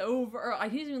leans over, or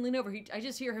he doesn't even lean over, I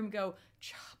just hear him go,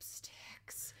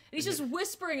 "Chopsticks." he's just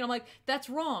whispering. And I'm like, that's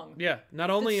wrong. Yeah. Not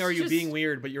only That's are you just- being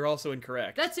weird, but you're also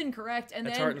incorrect. That's incorrect. And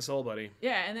That's then heart and soul, buddy.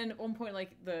 yeah, and then at one point,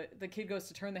 like the kid goes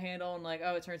to turn the handle, and like,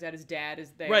 oh, it turns out his dad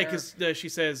is there. Right, because she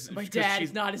says my 'cause dad she's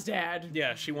is not his dad.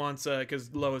 Yeah, she wants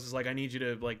because Lois is like, I need you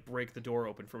to like break the door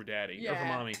open for daddy or for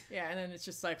mommy. Yeah, and then it's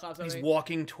just Cyclops. He's like,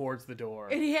 walking towards the door.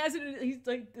 and he has it. He's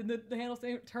like, and the handle's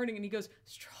turning, and he goes,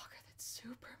 stronger than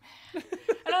Superman.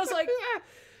 And I was like,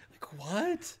 Like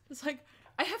what? it's like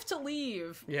I have to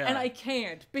leave, Yeah. and I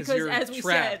can't because You're as we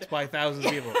trapped said, by thousands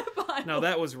of people. by- No,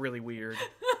 that was really weird.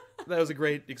 That was a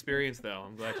great experience, though.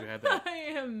 I'm glad you had that. I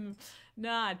am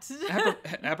not.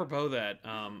 Apropos that,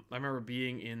 I remember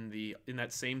being in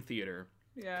that same theater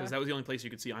Yeah. because that was the only place you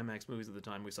could see IMAX movies at the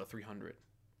time. We saw 300.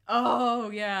 Oh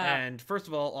yeah. And first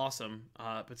of all, awesome.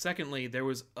 But secondly, there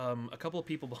was a couple of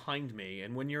people behind me,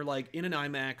 and when you're like in an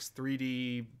IMAX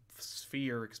 3D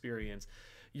sphere experience,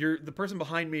 the person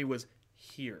behind me was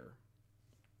here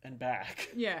and back.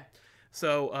 Yeah.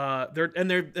 So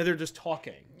they're just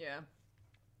talking, Yeah.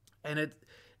 and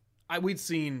we'd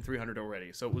seen 300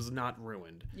 already, so it was not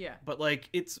ruined. Yeah. But like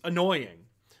it's annoying,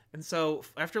 and so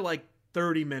after like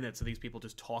 30 minutes of these people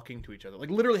just talking to each other, like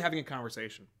literally having a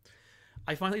conversation,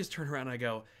 I finally just turn around and I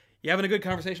go, "You having a good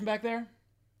conversation back there?"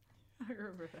 I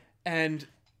remember that. And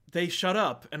they shut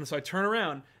up, and so I turn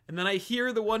around, and then I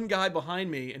hear the one guy behind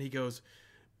me, and he goes,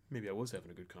 "Maybe I was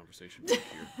having a good conversation back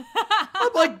here."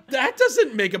 I'm like, that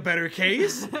doesn't make a better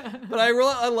case. But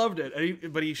I loved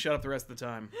it. But he shut up the rest of the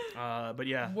time. But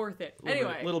yeah. Worth it. A little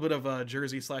Anyway. bit of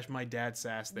Jersey / my dad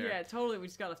sass there. Yeah, totally. We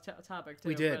just got a topic too.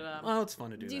 we did. But, Well, it's fun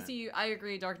to do that. DC, I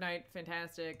agree. Dark Knight,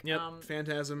 fantastic. Yep.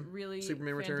 Phantasm. Really,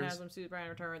 Superman Returns. Phantasm, Superman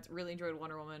Returns. Really enjoyed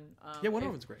Wonder Woman. Yeah, Wonder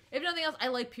Woman's great. If nothing else, I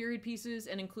like period pieces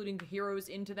and including heroes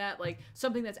into that, like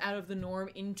something that's out of the norm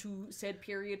into said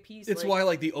period piece. It's like, why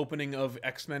like the opening of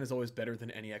X-Men is always better than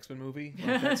any X-Men movie.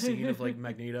 Like, that scene of like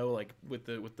Magneto like with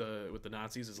the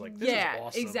Nazis is like, this is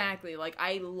awesome. exactly. Like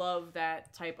I love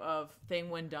that type of thing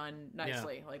when done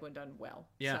nicely, like when done well.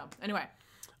 Yeah. So anyway,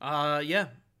 Yeah.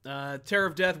 Terror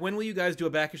of Death. When will you guys do a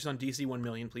back issue on DC 1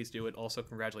 million? Please do it. Also,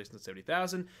 congratulations on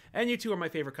 70,000. And you two are my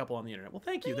favorite couple on the internet. Well,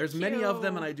 thank you. There's many of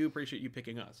them, and I do appreciate you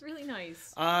picking us. really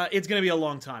nice. It's going to be a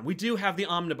long time. We do have the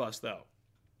omnibus, though.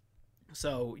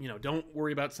 So, don't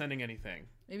worry about sending anything.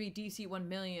 Maybe DC 1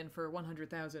 million for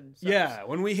 100,000. Yeah,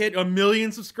 when we hit 1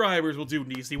 million subscribers, we'll do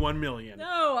DC 1 million.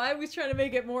 No, I was trying to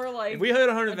make it more like If we hit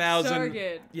 100,000,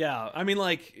 target. yeah, I mean,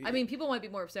 like, I mean, people might be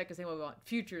more upset because they want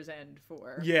Futures End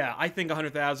for. yeah, I think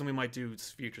 100,000 we might do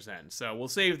Future's End. So we'll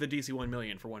save the DC 1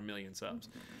 million for 1 million subs.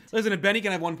 Listen, if Benny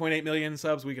can have 1.8 million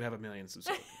subs, we could have 1 million subs.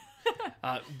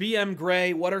 BM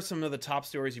Gray, what are some of the top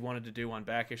stories you wanted to do on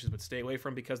back issues but stay away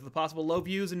from because of the possible low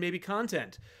views and maybe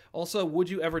content? Also, would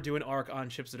you ever do an arc on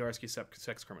Chip Zdarsky's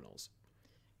sex criminals?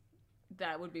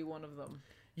 That would be one of them.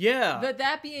 Yeah. But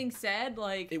that being said,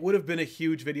 like It would have been a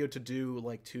huge video to do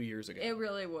like 2 years ago. it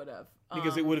really would have.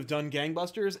 Because it would have done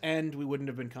gangbusters and we wouldn't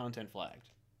have been content flagged.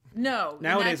 No. and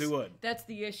Nowadays that's- we would. That's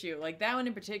the issue. Like that one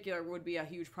in particular would be a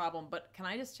huge problem. But can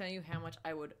I just tell you how much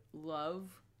I would love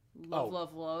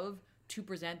to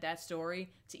present that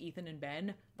story to Ethan and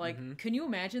Ben? Like, can you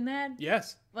imagine that?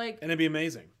 Yes. Like, And it'd be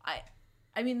amazing.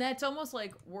 I mean, that's almost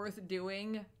like worth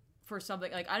doing for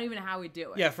something. Like, I don't even know how we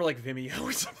do it. Yeah, for like Vimeo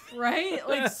or something. Right?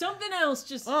 Like something else.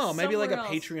 Just Oh, maybe like a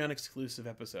somewhere else Patreon exclusive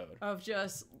episode. of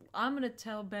just I'm gonna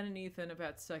tell Ben and Ethan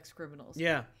about sex criminals.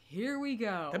 Yeah. Here we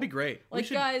go. That'd be great. We Like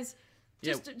should- guys,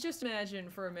 Yeah. just imagine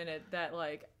for a minute that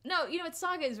like no,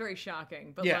 Saga is very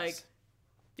shocking, but Yes. like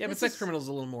Yeah, but this sex is- criminals is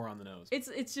a little more on the nose.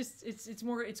 it's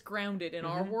more grounded in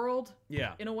our world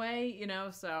Yeah. in a way,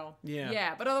 so Yeah.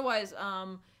 yeah. But otherwise,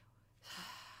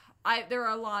 there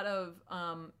are a lot of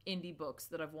indie books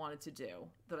that I've wanted to do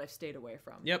that I've stayed away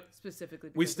from. Yep. Specifically,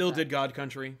 We because of still that. did God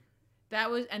Country. That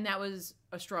was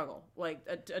a struggle, like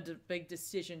a big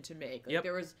decision to make. Like, Yep.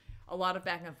 There was a lot of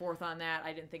back and forth on that.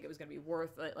 I didn't think it was going to be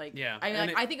worth it. Like, Yeah, I mean,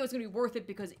 and I think it was going to be worth it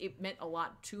because it meant a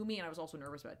lot to me, and I was also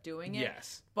nervous about doing it.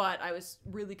 Yes. But I was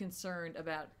really concerned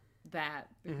about that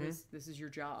because this is your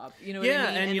job. You know Yeah, what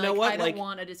I mean? and you know what? I don't Like,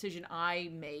 want a decision I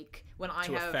make when I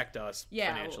to have affect us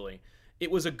Yeah. financially. It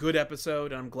was a good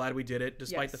episode, and I'm glad we did it,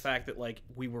 despite Yes. the fact that like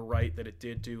we were right that it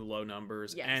did do low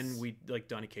numbers, Yes. and we like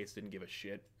Donny Cates didn't give a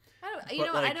shit. I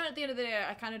but, like- I don't. At the end of the day,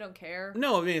 I kind of don't care.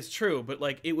 No, I mean it's true, but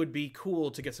like it would be cool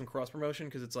to get some cross promotion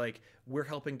because it's like we're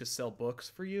helping to sell books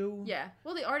for you. Yeah.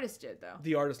 Well, the artist did though,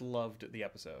 The artist loved the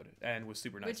episode and was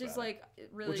super nice. which is about it. like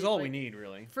really, which is all like, we need,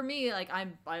 really. for me. Like I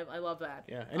love that.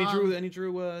 Yeah, and he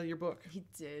drew your book. He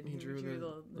did. He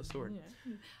drew the sword.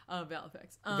 Yeah.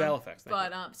 Valifax. Valifax, thank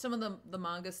But some of the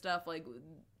manga stuff, like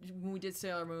when we did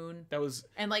Sailor Moon, That was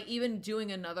and like even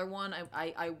doing another one,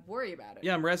 I worry about it.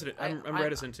 yeah. I'm reticent. I'm I-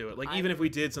 reticent to it. Like I- even if we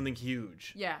did something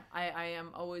huge. Yeah, I am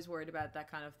always worried about that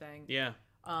kind of thing. Yeah.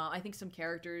 I think some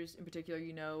characters in particular,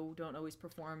 don't always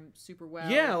perform super well.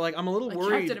 Yeah. Like I'm a little like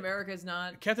worried. Captain America is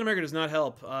not. Captain America does not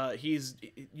help. He's,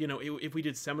 if we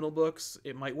did seminal books,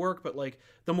 it might work, but like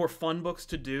the more fun books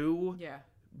to do Yeah,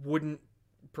 wouldn't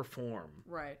perform.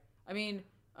 right. I mean,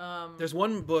 There's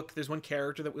one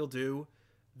character that we'll do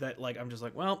that like I'm just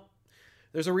like, well,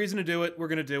 there's a reason to do it. We're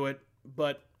gonna do it,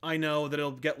 but I know that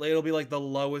it'll be like the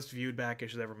lowest viewed back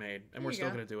issues ever made, and we're you still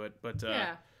go. gonna do it. But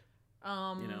yeah.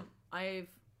 know.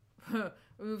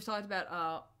 We've talked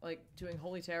about like doing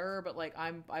Holy Terror, but like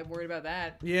I'm worried about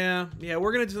that. yeah,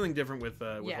 we're gonna do something different with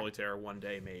Yeah. Holy Terror one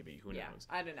day, maybe. Who Yeah, knows?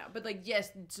 I don't know, but like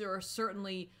yes, there are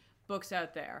certainly books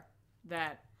out there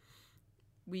that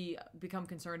we become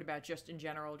concerned about just in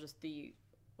general, just the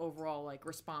overall like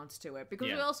response to it, because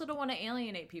we Yeah. also don't want to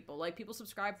alienate people. Like people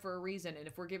subscribe for a reason, and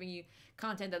if we're giving you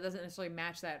content that doesn't necessarily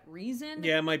match that reason,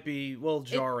 Yeah, it might be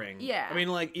jarring. yeah. I mean,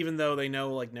 like even though they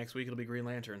know like next week it'll be Green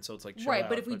Lantern, so it's like chill right. out,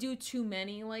 But if we do too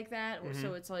many like that, Mm-hmm.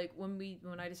 so it's like when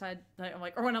I decide that I'm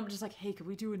like, or when I'm just like, hey, could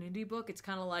we do an indie book? It's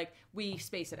kind of like we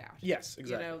space it out. yes,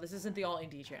 exactly. This isn't the all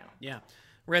indie channel. Yeah.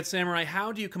 Red Samurai,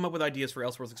 how do you come up with ideas for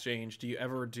Elseworlds Exchange? Do you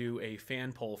ever do a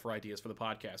fan poll for ideas for the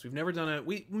podcast? We've never done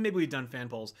maybe we've done fan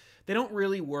polls. They don't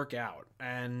really work out,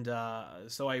 and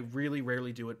so I really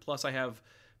rarely do it. Plus, I have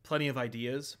plenty of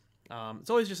ideas.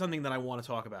 It's always just something that I want to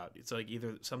talk about. It's like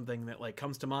either something that like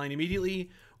comes to mind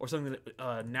immediately, or something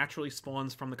that naturally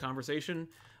spawns from the conversation.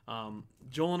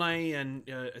 Joel and I, and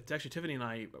it's actually Tiffany and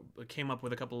I, came up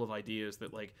with a couple of ideas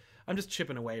that like I'm just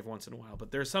chipping away every once in a while.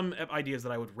 But there's some ideas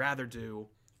that I would rather do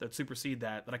that supersede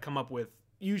that I come up with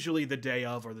usually the day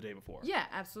of or the day before. Yeah,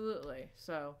 absolutely.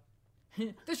 So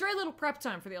there's very little prep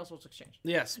time for the Elseworlds Exchange.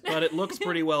 Yes, but it looks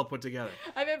pretty well put together.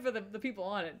 I meant for the people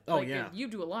on it. Oh, Like, yeah. You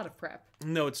do a lot of prep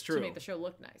No, it's true. to make the show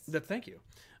look nice. Thank you.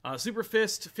 Super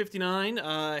Fist 59.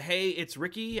 Hey, it's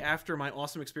Ricky. After my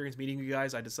awesome experience meeting you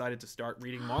guys, I decided to start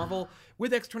reading Marvel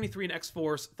with X-23 and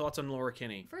X-Force. Thoughts on Laura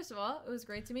Kinney? First of all, it was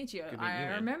great to meet you. meeting I you,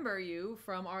 man. remember you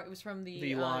from it was from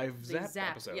the live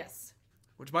Zap episode. Yes.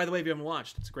 Which, by the way, if you haven't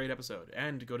watched, it's a great episode.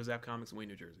 And go to Zap Comics in Wayne,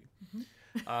 New Jersey.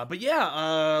 Mm-hmm. But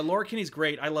yeah, Laura Kinney's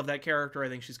great. I love that character. I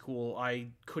think she's cool. I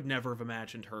could never have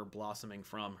imagined her blossoming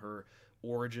from her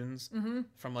origins,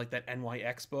 from like that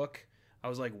NYX book. I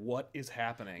was like, what is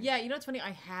happening? Yeah, you know what's funny?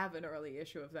 I have an early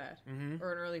issue of that,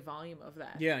 or an early volume of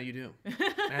that. Yeah, you do.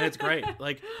 And it's great.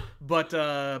 Like, but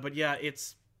yeah,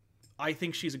 I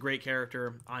think she's a great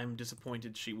character. I'm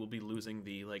disappointed she will be losing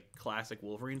the like classic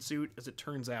Wolverine suit. As it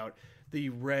turns out, the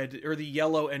red or the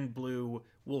yellow and blue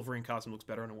Wolverine costume looks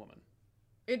better on a woman.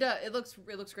 It does. It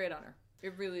looks great on her.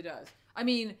 It really does. I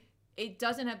mean, it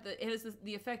doesn't have it has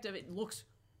the effect of it looks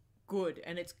good,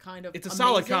 and it's kind of It's a amazing,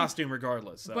 solid costume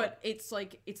regardless. So. But it's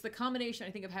like it's the combination,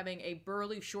 I think, of having a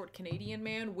burly, short Canadian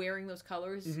man wearing those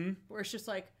colors, where it's just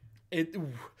like,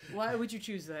 why would you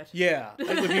choose that? Yeah,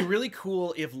 it would be really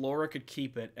cool if Laura could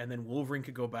keep it, and then Wolverine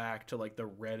could go back to like the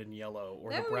red and yellow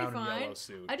or That the would be brown and fine. yellow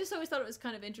suit. I just always thought it was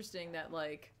kind of interesting that,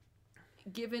 like,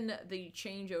 given the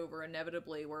changeover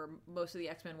inevitably where most of the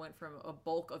X-Men went from a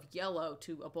bulk of yellow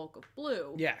to a bulk of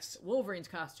blue, Yes. Wolverine's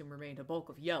costume remained a bulk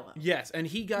of yellow. Yes, and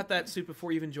he got that suit before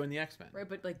he even joined the X-Men. Right,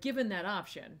 but like given that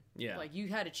option, Yeah. like you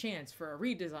had a chance for a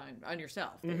redesign on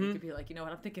yourself. That you could be like, you know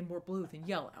what, I'm thinking more blue than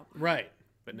yellow. Right,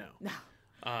 but no.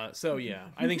 No. So yeah,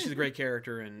 I think she's a great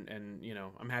character, and you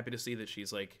know, I'm happy to see that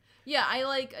she's like, Yeah, I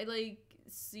like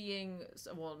seeing.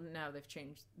 Well, now they've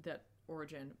changed that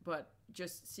origin, but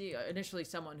just see initially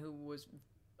someone who was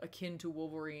akin to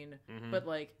Wolverine, but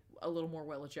like a little more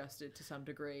well adjusted to some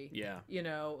degree. yeah, You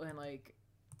know, and like,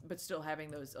 but still having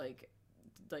those like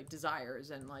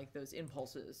desires and like those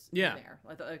impulses Yeah. in there.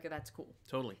 I thought, like, that's cool.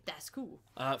 totally. That's cool.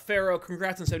 Pharaoh,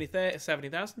 congrats on 70,000.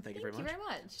 Thank you very much. Thank you very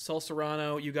much. Sol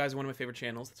Serrano, you guys are one of my favorite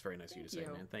channels. That's very nice of you to say, Thank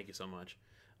you. man. Thank you so much.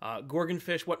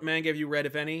 Gorgonfish, what manga have you read,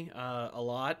 if any? A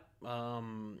lot.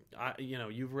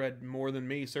 You've read more than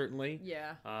me, certainly.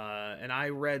 Yeah. And I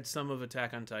read some of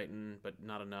Attack on Titan, but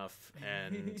not enough,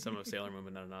 and some of Sailor Moon,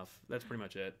 but not enough. That's pretty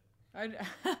much it.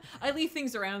 I leave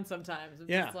things around sometimes. I'm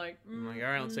Yeah. just like, I'm like, all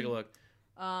right, let's take a look.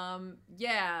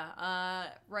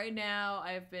 right now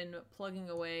I've been plugging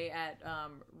away at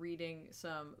reading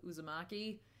some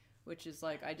Uzumaki, which is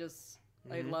like I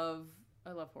love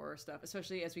horror stuff,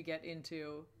 especially as we get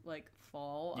into like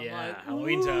fall. Yeah, I'm like,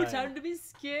 Halloween ooh, time. to be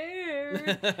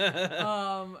scared.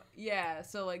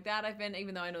 So like that I've been,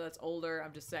 even though I know that's older,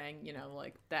 I'm just saying, you know,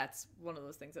 like that's one of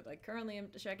those things that like currently I'm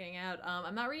checking out.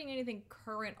 I'm not reading anything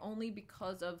current only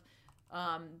because of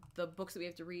the books that we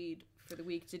have to read for the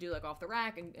week to do like Off the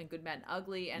Rack and Good, Bad, and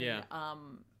Ugly, and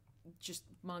just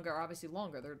manga are obviously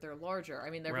longer. They're larger. I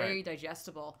mean, they're very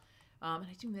digestible. And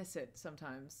I do miss it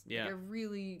sometimes. Yeah. Like, I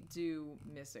really do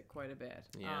miss it quite a bit.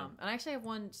 Yeah. And I actually have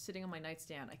one sitting on my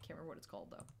nightstand. I can't remember what it's called,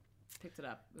 though. Picked it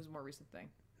up. It was a more recent thing.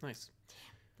 Nice.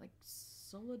 Like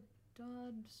Soledad?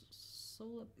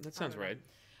 That sounds right.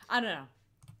 I don't know.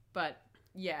 But,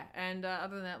 yeah. And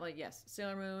other than that, like, yes.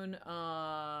 Sailor Moon, Attack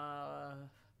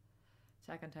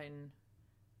on Titan.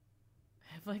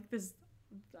 I have, like, this...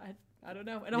 I don't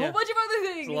know. And a whole bunch of other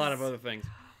things. There's a lot of other things.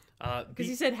 Because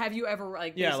you said, have you ever,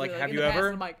 like... Yeah, like, have you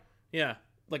ever? I'm like... Yeah.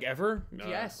 Like, ever?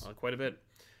 Yes. Quite a bit.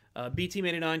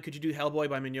 BTeam89, could you do Hellboy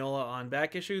by Mignola on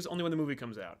back issues? Only when the movie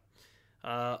comes out.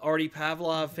 Artie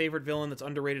Pavlov, favorite villain that's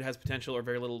underrated, has potential or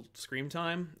very little screen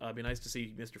time. It'd be nice to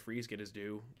see Mr. Freeze get his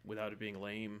due without it being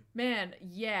lame. Man,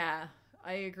 yeah.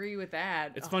 I agree with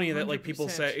that. It's funny that, like, 100%. people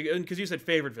say... Because you said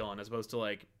favorite villain as opposed to,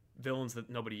 like, villains that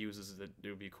nobody uses that it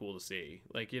would be cool to see.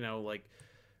 Like, you know, like...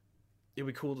 It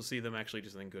would be cool to see them actually do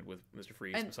something good with Mr.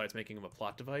 Freeze besides making him a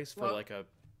plot device for, like, a,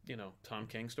 you know, Tom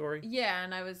King story. Yeah,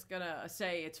 and I was gonna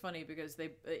say it's funny because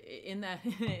they, in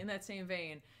that same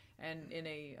vein, and in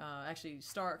a actually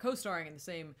co-starring in the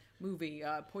same movie,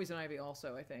 Poison Ivy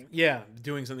also, I think. Yeah,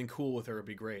 doing something cool with her would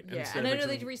be great. Yeah, and I know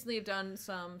they recently have done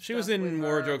some. She was in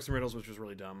More Jokes and Riddles, which was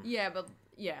really dumb. Yeah, but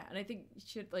and I think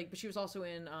but she was also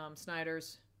in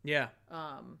Snyder's. Yeah.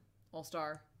 All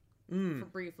Star. Mm.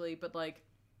 Briefly, but like.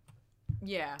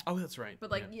 Yeah. Oh, that's right.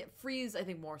 But like Freeze, I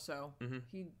think more so.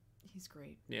 Mm-hmm. He's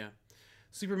great. Yeah.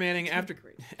 Supermaning, after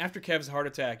Kev's heart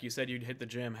attack, you said you'd hit the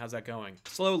gym. How's that going?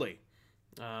 Slowly.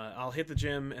 I'll hit the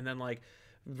gym, and then like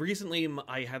recently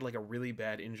I had like a really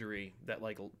bad injury that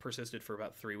like persisted for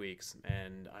about 3 weeks,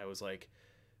 and I was like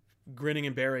grinning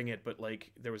and bearing it, but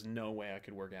like there was no way I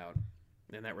could work out,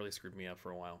 and that really screwed me up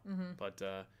for a while. Mm-hmm. But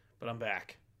I'm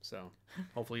back, so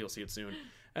hopefully you'll see it soon.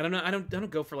 And I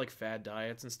don't go for like fad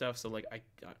diets and stuff. So like I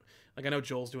know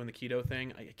Joel's doing the keto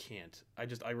thing. I can't. I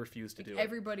refuse to do it.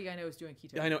 Everybody I know is doing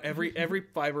keto. I know every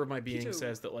fiber of my being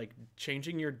says that like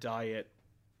changing your diet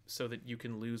so that you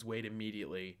can lose weight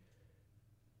immediately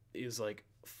is like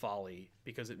folly,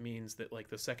 because it means that like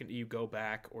the second you go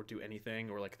back or do anything,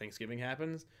 or like Thanksgiving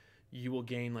happens, you will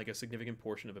gain like a significant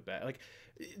portion of it back. Like,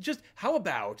 just how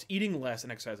about eating less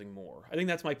and exercising more? I think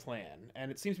that's my plan,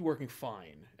 and it seems to be working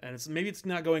fine. And maybe it's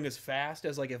not going as fast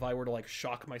as like if I were to like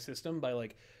shock my system by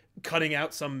like cutting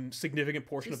out some significant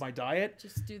portion of my diet.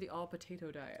 Just do the all potato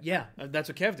diet. Yeah, that's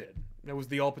what Kev did. That was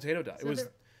the all potato diet. So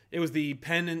it was the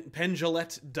Penn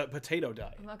Jillette potato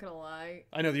diet. I'm not gonna lie.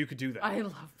 I know that you could do that. I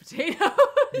love potatoes.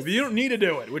 But you don't need to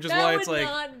do it, which is why it's like...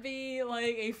 That would not be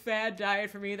like a fad diet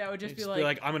for me. That would just be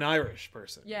like... I'm an Irish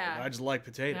person. Yeah. Like, I just like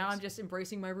potatoes. Now I'm just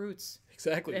embracing my roots.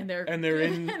 Exactly. And they're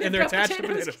attached to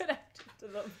potatoes. Connected to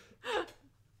them.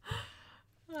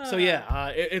 So yeah,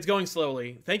 it's going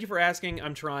slowly. Thank you for asking.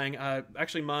 I'm trying.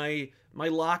 Actually, my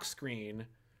lock screen...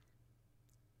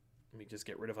 Let me just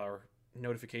get rid of our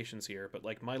notifications here. But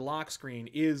like my lock screen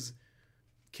is...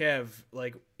 Kev,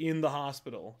 like, in the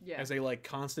hospital as a, like,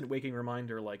 constant waking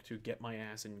reminder, like, to get my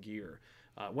ass in gear.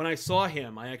 When I saw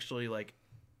him, I actually, like,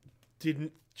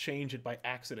 didn't change it by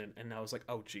accident, and I was like,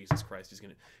 oh, Jesus Christ, he's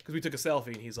gonna... Because we took a selfie,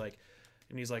 and he's like,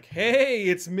 hey,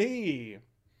 it's me!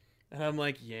 And I'm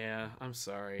like, yeah, I'm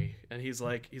sorry. And he's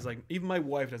like, even my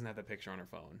wife doesn't have that picture on her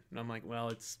phone. And I'm like, well,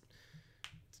 it's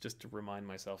just to remind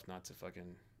myself not to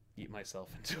fucking eat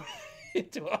myself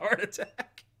into a heart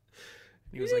attack.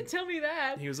 You didn't tell me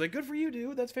that. He was like, good for you,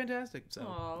 dude. That's fantastic. So,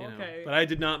 okay. But I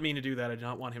did not mean to do that. I did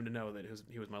not want him to know that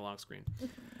he was my lock screen.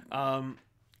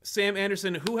 Sam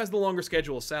Anderson, who has the longer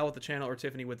schedule? Sal with the channel or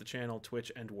Tiffany with the channel,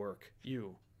 Twitch, and work?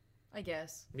 You. I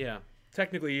guess. Yeah.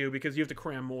 Technically you, because you have to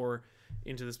cram more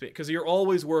into the space. Because you're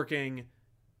always working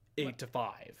 8 to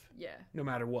 5. Yeah. No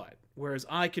matter what. Whereas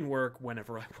I can work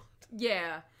whenever I want.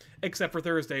 Yeah. Except for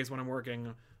Thursdays when I'm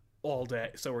working all day.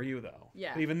 So are you, though.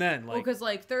 Yeah. But even then, like... Well, because,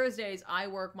 like, Thursdays, I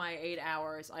work my 8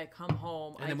 hours, I come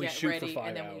home, I get ready,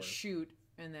 and then we shoot,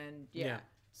 and then, yeah.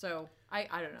 So, I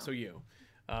don't know. So you.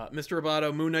 Mr.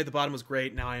 Roboto, Moon Knight, the bottom was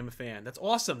great, now I am a fan. That's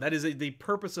awesome. That is the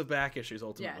purpose of back issues,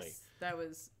 ultimately. Yes, that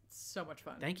was so much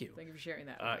fun. Thank you. Thank you for sharing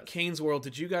that. Kane's World,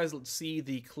 did you guys see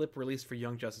the clip released for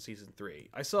Young Justice Season 3?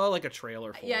 I saw, like, a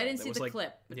trailer for it. Yeah, I didn't see the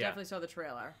clip, but definitely saw the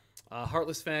trailer.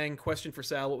 Heartless Fang, question for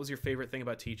Sal. What was your favorite thing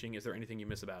about teaching? Is there anything you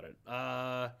miss about it?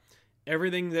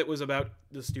 Everything that was about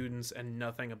the students and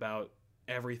nothing about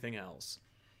everything else.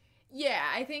 Yeah,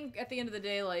 I think at the end of the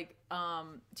day, like,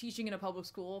 teaching in a public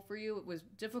school for you was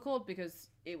difficult because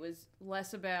it was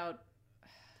less about...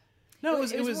 No,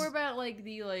 it was more about, like,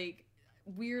 the, like,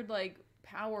 weird, like,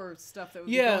 power stuff that would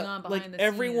be going on behind like the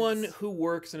everyone scenes. who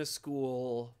works in a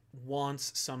school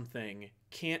wants something,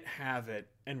 can't have it,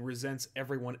 and resents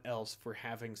everyone else for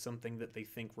having something that they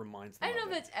think reminds them. I don't know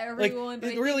of if it. it's everyone, Like but I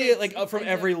it think really it's- like it's from like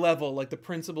every level, like the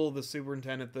principal, the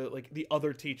superintendent, the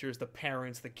other teachers, the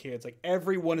parents, the kids, like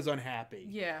everyone is unhappy.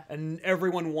 Yeah. And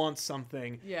everyone wants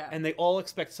something. Yeah. And they all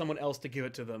expect someone else to give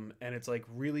it to them, and it's like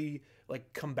really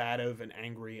like combative and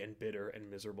angry and bitter and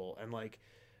miserable, and like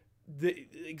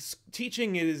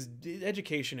teaching is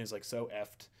education is like so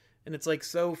effed, and it's like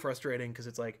so frustrating because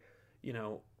it's like, you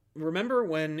know, remember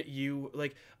when you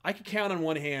like I could count on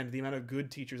one hand the amount of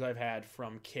good teachers I've had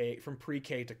from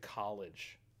pre-K to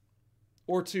college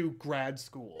or to grad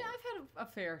school. Yeah, I've had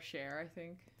a fair share, I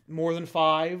think. More than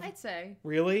 5? I'd say.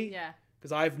 Really? Yeah.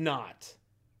 Because I've not.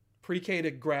 Pre-K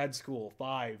to grad school,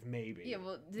 5 maybe. Yeah,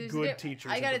 well, there's good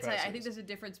teachers. I and gotta tell you, I professors. think there's a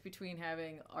difference between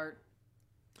having art,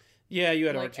 Yeah, you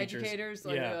had like art teachers. educators,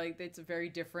 like, yeah. like it's a very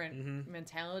different Mhm.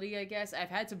 mentality, I guess. I've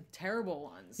had some terrible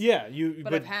ones. Yeah,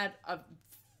 But I've had a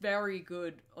very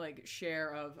good like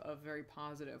share of very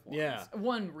positive ones. Yeah.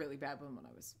 One really bad one when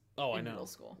I was I in know. middle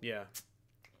school. Yeah.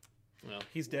 Well,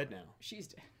 he's dead now. She's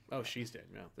dead. Oh, she's dead.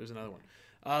 No, there's another one.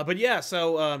 But yeah,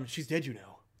 so she's dead, you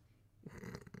know.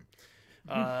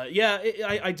 Yeah,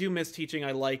 I do miss teaching.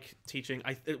 I like teaching.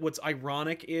 What's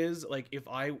ironic is like if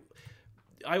I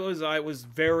was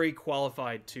very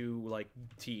qualified to like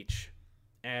teach,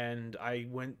 and I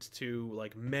went to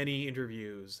like many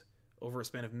interviews over a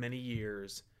span of many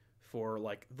years for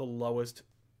like the lowest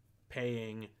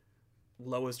paying,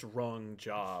 lowest rung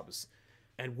jobs,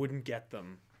 and wouldn't get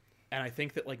them. And I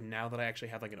think that like now that I actually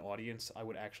have like an audience, I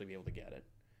would actually be able to get it.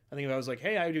 I think if I was like,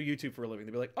 hey, I do YouTube for a living,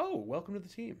 they'd be like, oh, welcome to the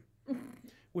team.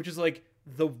 Which is like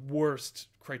the worst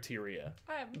criteria.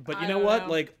 But you I know don't what?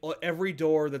 know. Like every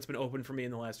door that's been opened for me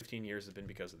in the last 15 years has been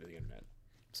because of the internet.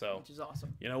 So, which is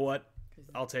awesome. you know what?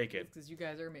 I'll take it. Because you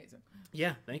guys are amazing.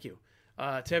 Yeah, thank you.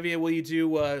 Tevye, will you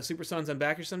do Super Sons on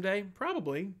Backer someday?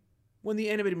 Probably. When the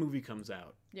animated movie comes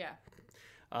out. Yeah.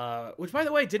 Which, by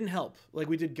the way, didn't help. Like,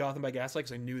 we did Gotham by Gaslight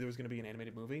because I knew there was going to be an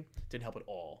animated movie. Didn't help at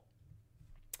all.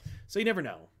 So you never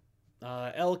know.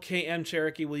 LKM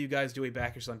Cherokee, will you guys do a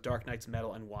Backers on Dark Knights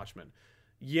Metal and Watchmen?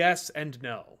 Yes and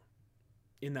no.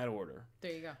 In that order.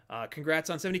 There you go. Congrats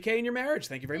on 70K in your marriage.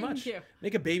 Thank you very much. Thank you.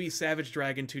 Make a baby Savage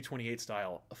Dragon 228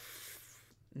 style.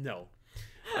 No.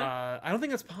 I don't think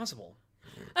that's possible.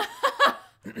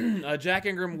 Jack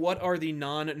Ingram, what are the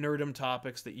non-nerdum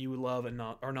topics that you love and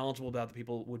are knowledgeable about that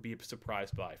people would be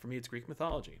surprised by? For me, it's Greek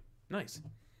mythology. Nice.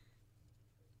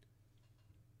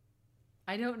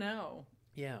 I don't know.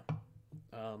 Yeah.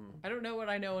 I don't know what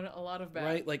I know a lot about.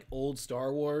 Right? Like old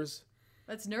Star Wars.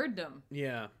 That's nerddom.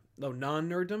 Yeah. Oh,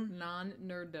 non-nerddom?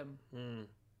 Non-nerddom.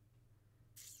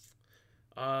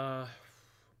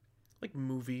 Like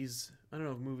movies. I don't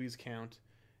know if movies count.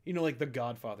 You know, like the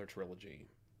Godfather trilogy.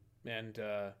 And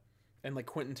like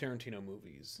Quentin Tarantino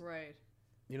movies. Right.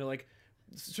 You know, like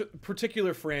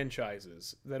particular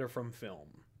franchises that are from film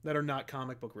that are not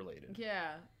comic book related.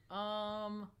 Yeah.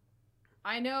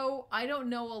 I don't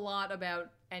know a lot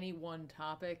about any one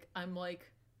topic. I'm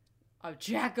like a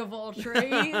jack of all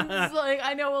trades. Like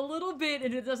I know a little bit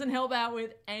and it doesn't help out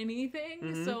with anything.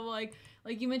 Mhm. So like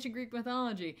you mentioned Greek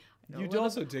mythology. You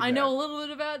also dig I know that. a little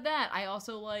bit about that. I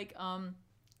also like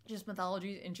just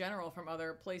mythology in general from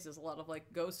other places. A lot of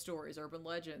like ghost stories, urban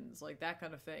legends, like that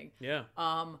kind of thing. Yeah.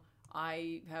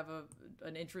 I have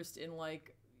an interest in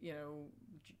like, you know,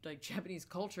 like Japanese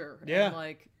culture. Yeah. And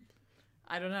like,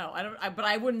 I don't know. But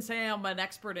I wouldn't say I'm an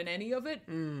expert in any of it.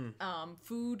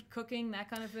 Food, cooking, that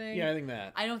kind of thing. Yeah, I think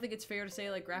that. I don't think it's fair to say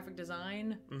like graphic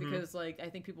design because like I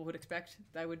think people would expect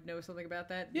I would know something about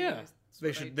that. Yeah.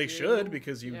 Because They should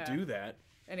because you do that.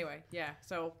 Anyway, yeah.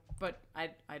 So, but I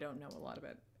don't know a lot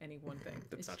about any one thing.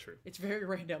 That's not true. It's very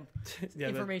random Yeah,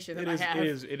 information it that is, I have.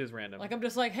 It is random. Like I'm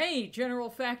just like, hey, general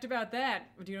fact about that.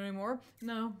 Do you know any more?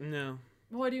 No. No.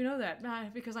 Why do you know that? Nah,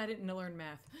 because I didn't learn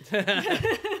math.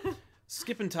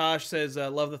 Skip and Tosh says,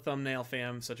 love the thumbnail,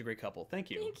 fam. Such a great couple.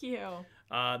 Thank you. Thank you.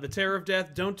 The Terror of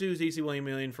Death. Don't do ZC William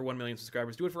Million for 1 million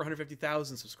subscribers. Do it for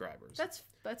 150,000 subscribers.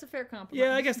 That's a fair compliment.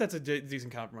 Yeah, I guess that's a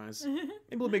decent compromise. Maybe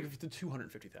we'll make it to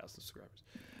 250,000 subscribers.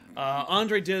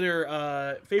 Andre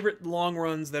Ditter, favorite long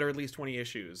runs that are at least 20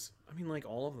 issues. I mean, like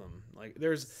all of them. Like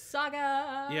there's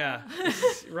Saga. yeah,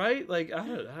 right. Like I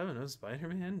don't know,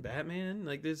 Spider-Man, Batman.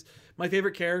 Like there's my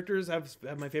favorite characters have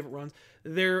my favorite runs.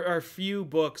 There are a few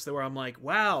books that where I'm like,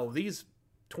 wow, these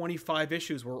 25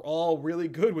 issues were all really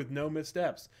good with no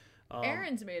missteps.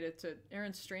 Aaron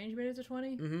Strange made it to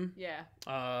 20. Mm-hmm. Yeah.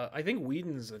 I think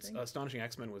Whedon's Astonishing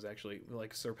X-Men was actually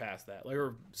like surpassed that, like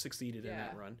or succeeded in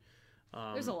that run.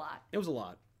 There's a lot. It was a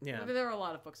lot. Yeah. There are a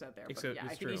lot of books out there, but Except yeah, I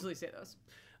it's can true. easily say those.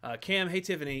 Cam, hey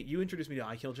Tiffany, you introduced me to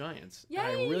I Kill Giants. And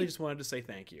I Yay! really just wanted to say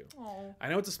thank you. Oh. I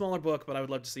know it's a smaller book, but I would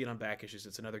love to see it on back issues.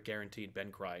 It's another guaranteed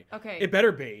Ben Cry. Okay. It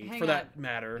better be, Hang for that on.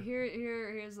 matter.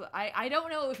 Here's I don't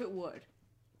know if it would,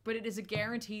 but it is a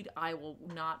guaranteed I will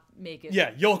not make it.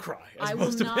 Yeah, you'll cry. As I will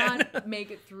opposed to Ben. not make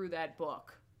it through that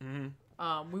book.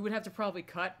 We would have to probably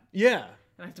cut, Yeah.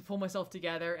 and I have to pull myself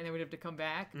together, and then we'd have to come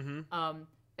back.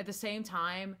 At the same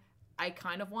time, I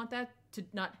kind of want that to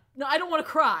not. No, I don't want to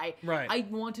cry. Right. I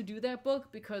want to do that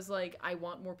book because, like, I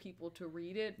want more people to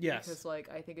read it. Yes. Because, like,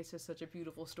 I think it's just such a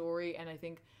beautiful story, and I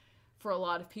think for a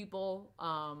lot of people,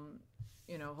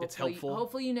 you know, hopefully, It's helpful.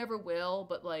 Hopefully, you never will,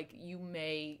 but like, you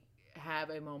may have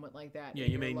a moment like that. Yeah,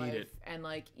 in you your may need life. it. And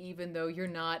like, even though you're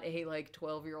not a like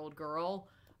 12-year-old girl,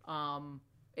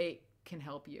 it can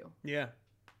help you. Yeah.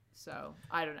 So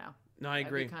I don't know. No, I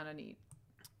agree. Kind of neat.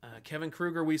 Kevin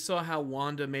Kruger, we saw how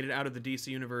Wanda made it out of the DC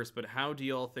universe, but how do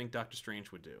y'all think Doctor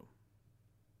Strange would do?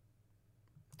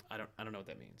 I don't know what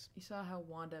that means. You saw how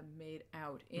Wanda made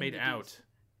out. Made out.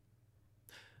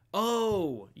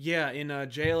 Oh, yeah, in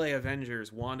JLA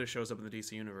Avengers, Wanda shows up in the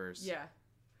DC universe. Yeah.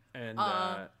 And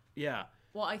yeah.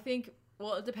 Well, I think.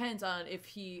 Well, it depends on if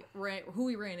who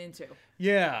he ran into.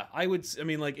 Yeah, I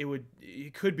mean, like,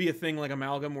 it could be a thing like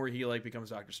Amalgam where he, like,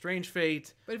 becomes Doctor Strange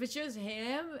Fate. But if it's just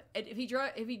him, if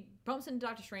he bumps into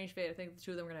Doctor Strange Fate, I think the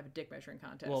two of them are gonna have a dick measuring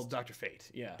contest. Well, Dr. Fate,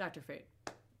 yeah. Dr. Fate.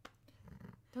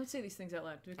 Don't say these things out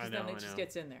loud because I know, then it I just know.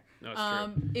 gets in there. No,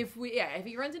 it's true. If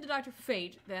he runs into Dr.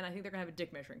 Fate, then I think they're gonna have a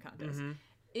dick measuring contest. Mm-hmm.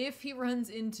 If he runs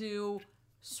into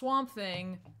Swamp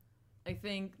Thing, I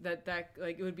think that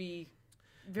like it would be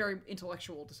very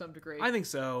intellectual to some degree. I think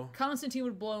so. Constantine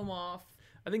would blow him off.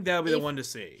 I think that would be the If one to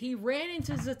see. He ran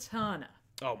into Zatanna.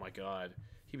 Oh, my God.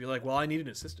 He'd be like, well, I need an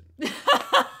assistant.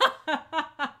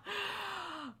 I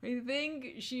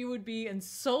think she would be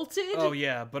insulted. Oh,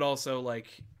 yeah, but also, like,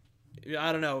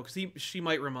 I don't know, because she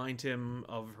might remind him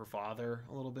of her father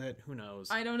a little bit. Who knows?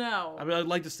 I don't know. I mean, I'd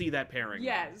like to see that pairing.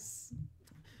 Yes.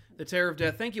 The Terror of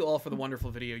Death. Thank you all for the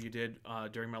wonderful video you did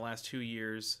during my last 2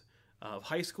 years of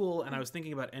high school, and I was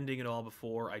thinking about ending it all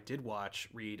before I did watch,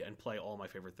 read, and play all my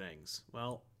favorite things.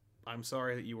 Well, I'm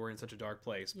sorry that you were in such a dark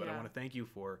place, but I Yeah. want to thank you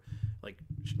for, like,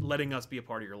 letting us be a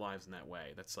part of your lives in that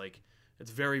way. That's, like,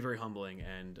 it's very, very humbling,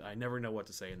 and I never know what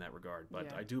to say in that regard, but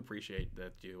Yeah. I do appreciate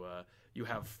that you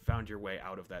have found your way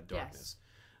out of that darkness.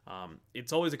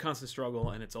 It's always a constant struggle,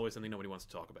 and it's always something nobody wants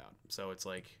to talk about. So it's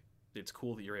like, it's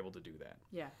cool that you're able to do that.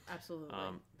 Yeah, absolutely.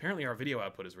 Apparently our video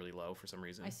output is really low for some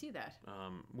reason. I see that.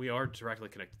 We are directly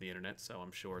connected to the internet, so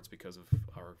I'm sure it's because of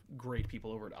our great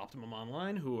people over at Optimum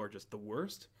Online who are just the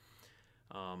worst.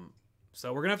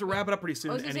 So we're gonna have to wrap it up pretty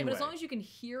soon I was gonna anyway. say, but as long as you can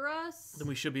hear us, then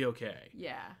we should be okay.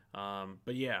 yeah.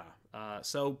 But yeah.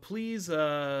 So please,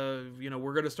 we're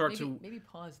gonna start Maybe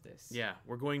pause this. Yeah,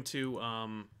 we're going to.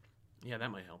 Yeah,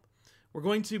 that might help. We're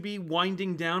going to be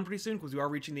winding down pretty soon because we are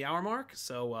reaching the hour mark.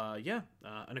 So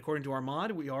and according to our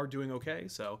mod, we are doing okay.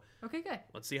 So Okay, good.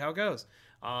 let's see how it goes.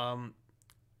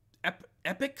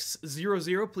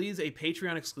 Epics00, please, a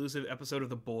Patreon exclusive episode of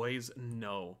The Boys.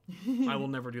 No, I will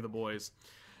never do The Boys.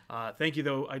 Thank you,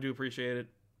 though. I do appreciate it.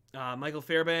 Michael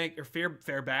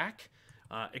Fairback,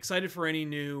 excited for any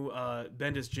new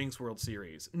Bendis Jinx World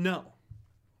series? No.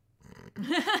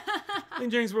 I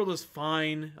think Jinx World is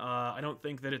fine. I don't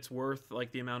think that it's worth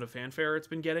like the amount of fanfare it's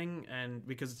been getting, and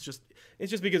because it's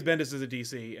just because Bendis is a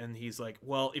DC, and he's like,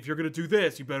 well, if you're gonna do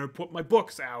this, you better put my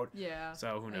books out. Yeah.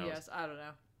 So who knows? Yes, I don't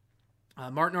know.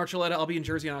 Martin Archuleta, I'll be in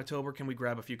Jersey in October. Can we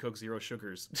grab a few Coke Zero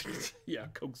Sugars? Yeah,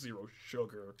 Coke Zero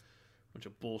Sugar. Bunch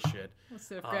of bullshit.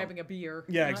 Instead of grabbing a beer.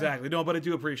 Yeah, exactly. No, but I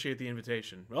do appreciate the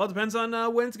invitation. Well, it depends on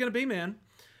when it's going to be, man.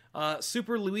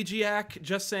 Super Luigiac,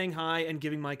 just saying hi and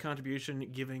giving my contribution,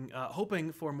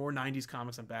 hoping for more 90s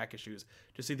comics on back issues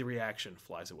to see the reaction.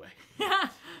 Flies away.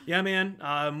 Yeah, man.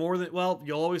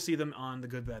 You'll always see them on The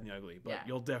Good, Bad, and the Ugly, but Yeah.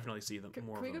 you'll definitely see them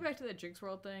more Can we of go them. back to that Jinx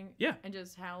World thing? Yeah. And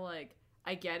just how, like,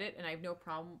 I get it, and I have no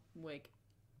problem, like,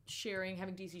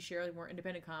 having DC share like, more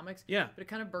independent comics. Yeah. But it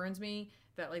kind of burns me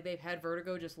that, like, they've had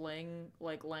Vertigo just laying,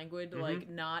 like, languid, Mm-hmm. like,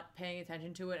 not paying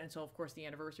attention to it. And so, of course, the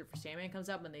anniversary for Sandman comes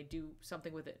up, and they do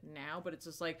something with it now. But it's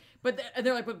just like,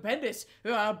 they're like, but Bendis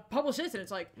published this. And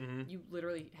it's like, you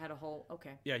literally had a whole,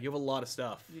 okay. Yeah, you have a lot of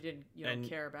stuff. You don't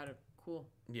care about it. Cool.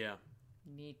 Yeah.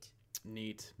 Neat.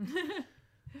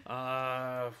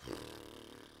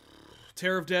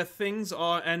 Terror of Death things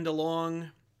end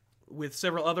along with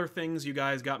several other things. You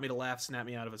guys got me to laugh, snap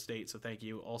me out of a state, so thank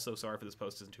you. Also, sorry for this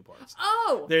post is in 2 parts.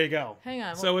 Oh! There you go. Hang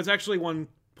on. So it's actually one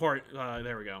part.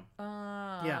 There we go.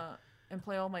 Yeah. And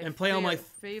play all my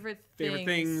favorite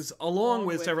things along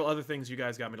with several other things you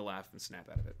guys got me to laugh and snap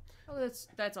out of it. Oh,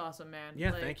 that's awesome, man.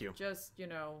 Yeah, thank you. Just,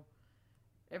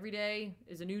 every day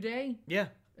is a new day. Yeah.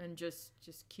 And just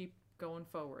keep going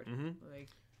forward. Like,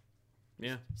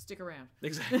 yeah. Stick around.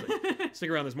 Exactly. Stick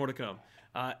around. There's more to come.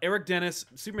 Eric Dennis,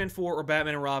 Superman 4 or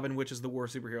Batman and Robin, which is the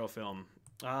worst superhero film?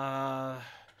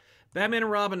 Batman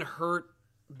and Robin hurt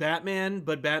Batman,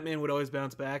 but Batman would always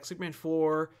bounce back. Superman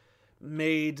 4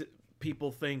 made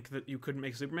people think that you couldn't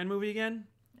make a Superman movie again.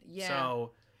 Yeah.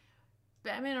 So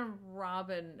Batman and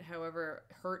Robin, however,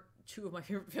 hurt two of my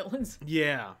favorite villains.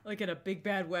 Yeah. Like in a big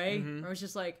bad way. I was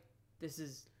just like, this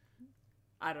is,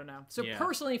 I don't know. So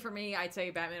personally for me, I'd say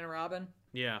Batman and Robin.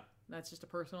 Yeah. That's just a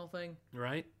personal thing.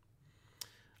 Right.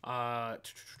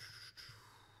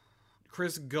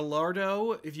 Chris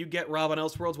Gallardo, if you get Rob on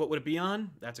Elseworlds, what would it be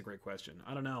on? That's a great question.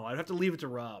 I don't know. I'd have to leave it to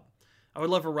Rob. I would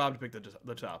love for Rob to pick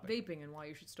the topic. Vaping and why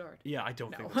you should start. Yeah, I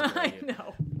don't think that's a good idea.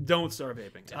 No. Don't start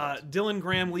vaping. Dylan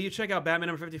Graham, will you check out Batman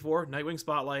number 54, Nightwing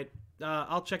Spotlight?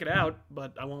 I'll check it out,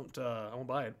 but I won't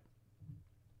buy it.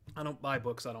 I don't buy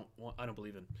books I don't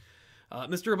believe in.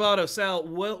 Mr. Roboto, Sal,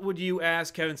 what would you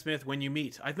ask Kevin Smith when you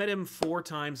meet? I've met him 4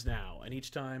 times now, and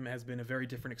each time has been a very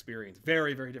different experience.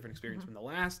 Very, very different experience from the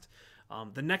last.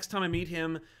 The next time I meet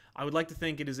him, I would like to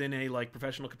think it is in a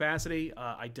professional capacity.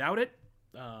 I doubt it,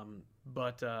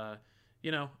 but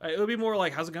it would be more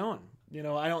like, how's it going?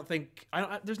 I don't think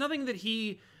there's nothing that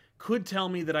he could tell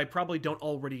me that I probably don't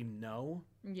already know.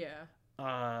 Yeah.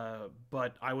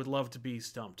 But I would love to be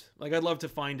stumped. I'd love to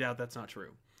find out that's not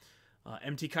true.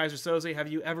 MT Kaiser Soze, have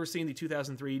you ever seen the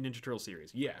 2003 Ninja Turtle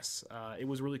series? Yes. It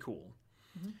was really cool.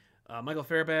 Michael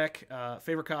Fairback,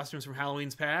 favorite costumes from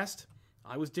Halloween's past?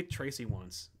 I was Dick Tracy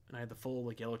once, and I had the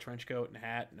full yellow trench coat and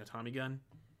hat and a Tommy gun.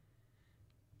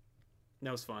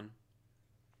 That was fun.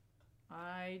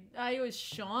 I was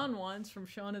Shaun once from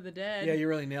Shaun of the Dead. Yeah, you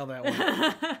really nailed that one.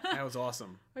 That was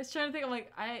awesome. I was trying to think. I'm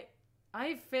like,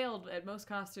 I failed at most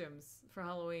costumes for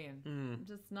Halloween. I'm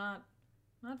just not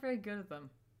very good at them.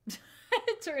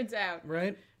 It turns out.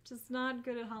 Right? Just not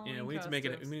good at Halloween. Yeah, we need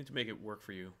costumes. to make it work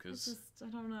for you because I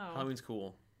don't know. Halloween's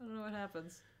cool. I don't know what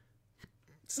happens.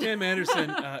 Stan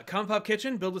Manderson, Common Pop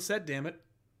Kitchen, build a set, damn it.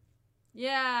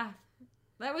 Yeah.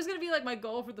 That was going to be my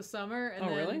goal for the summer. And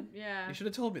then, really? Yeah. You should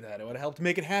have told me that. It would have helped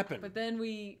make it happen. But then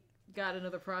we got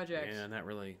another project. Yeah, and that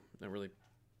really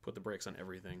put the brakes on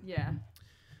everything. Yeah.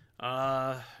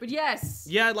 But yes.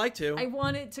 Yeah, I'd like to. I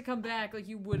want it to come back like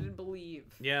you wouldn't believe.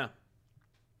 Yeah.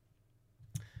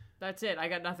 That's it. I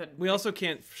got nothing. We also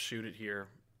can't shoot it here.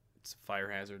 It's a fire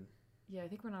hazard. Yeah, I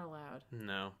think we're not allowed.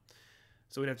 No.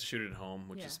 So we'd have to shoot it at home,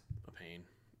 which is a pain.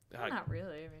 Well, not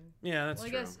really. I mean. Yeah, that's true.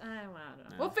 I guess I don't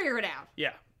know. We'll figure it out.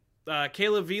 Yeah.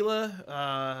 Kayla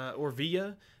Vila, or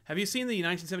Villa, have you seen the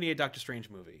 1978 Doctor Strange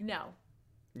movie? No.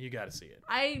 You got to see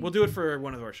it. We'll do it for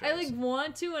one of our shows. I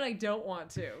want to, and I don't want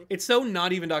to. It's so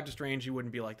not even Doctor Strange. You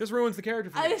wouldn't be like, this ruins the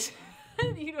character for me.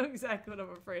 You know exactly what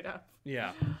I'm afraid of.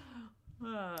 Yeah.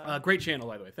 Great channel,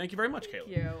 by the way. Thank you very much, Kayla.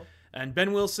 Thank you. And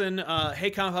Ben Wilson,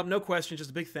 hey, Comic Pop, no question, just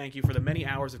a big thank you for the many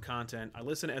hours of content. I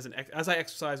listen as I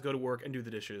exercise, go to work, and do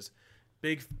the dishes.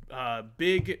 Big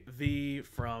V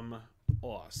from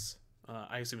Oz.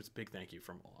 I assume it's a big thank you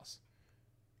from Oz.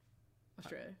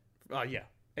 Australia. Yeah.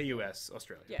 AUS,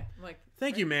 Australia. Yeah.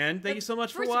 Thank you, man. Thank you so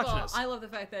much for watching us. I love the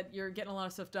fact that you're getting a lot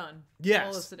of stuff done. Yes.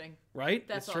 While listening. Right?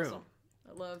 That's it's true. awesome.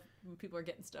 I love when people are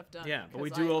getting stuff done. Yeah, but we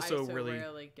do also I really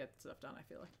rarely get stuff done, I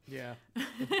feel like. Yeah.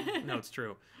 No, it's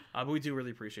true. But we do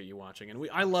really appreciate you watching, and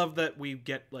I love that we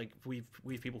get we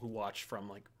have people who watch from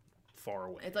far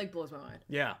away. It blows my mind.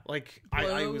 Yeah,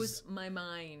 blows my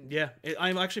mind. Yeah,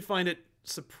 I actually find it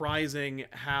surprising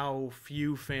how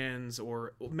few fans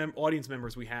or audience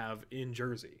members we have in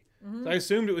Jersey. So I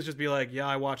assumed it was just be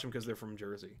I watch them because they're from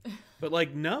Jersey,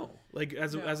 but no,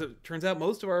 as it turns out,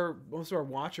 most of our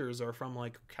watchers are from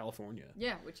California.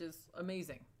 Yeah, which is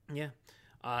amazing. Yeah,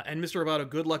 and Mr. Roboto,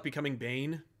 good luck becoming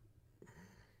Bane.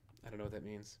 I don't know what that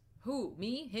means. Who?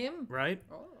 Me? Him? Right?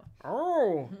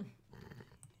 Oh.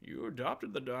 You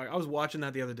adopted the dog. I was watching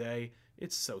that the other day.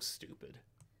 It's so stupid.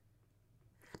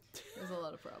 There's a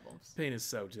lot of problems. Bane is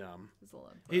so dumb. There's a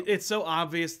lot of problems. It's so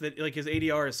obvious that his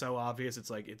ADR is so obvious.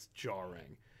 It's it's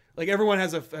jarring. Everyone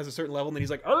has a certain level, and then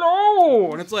he's like,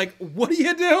 "Hello," and it's what are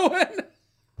you doing?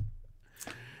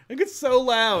 It's so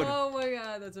loud. Oh my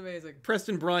god, that's amazing.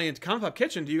 Preston Bryant, Comic Pop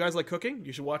Kitchen. Do you guys like cooking?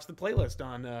 You should watch the playlist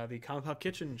on the Comic Pop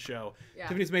Kitchen show. Yeah.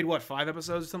 Tiffany's made 5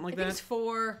 episodes or something like that? I think it's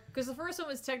 4, because the first one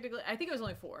was technically, I think it was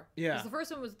only 4. Yeah. Because the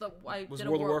first one was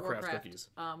World of Warcraft cookies.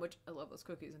 Which I love those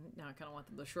cookies, and now I kind of want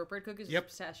them. The shortbread cookies, yep.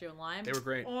 Pistachio and lime. They were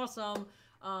great. Awesome.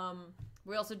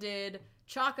 We also did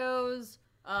Chacos,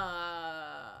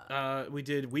 We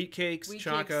did wheat cakes, Wheat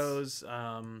Chacos,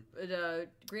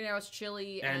 Green Arrow's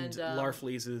chili and and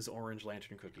Larfleeze's Orange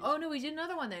Lantern cookies. Oh no, we did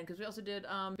another one then because we also did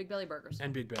Big Belly burgers.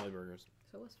 And Big Belly burgers.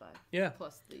 So it was 5. Yeah.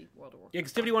 Plus the World of Warcraft. Yeah,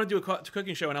 because Tiffany wanted to do a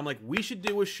cooking show, and I'm like, we should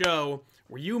do a show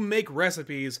where you make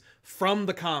recipes from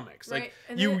the comics. Right, Like,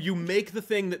 and you then- you make the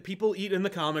thing that people eat in the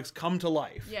comics come to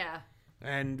life. Yeah,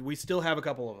 And we still have a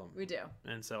couple of them. we do.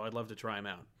 And so I'd love to try them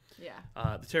out. Yeah.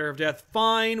 The Terror of Death,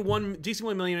 fine. DC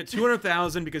 1 million at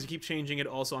 200,000 because you keep changing it.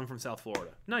 Also, I'm from South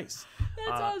Florida. Nice. That's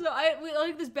awesome. We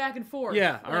like this back and forth.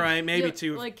 Yeah, all right, maybe you-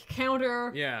 two. Like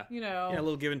counter. Yeah. You know. Yeah, a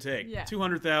little give and take. Yeah.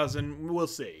 200,000, we'll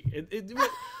see.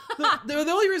 The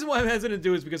only reason why I'm hesitant to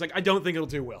do it is because like I don't think it'll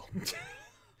do well.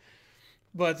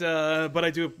 But I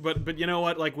do. But you know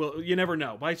what? Like, well, you never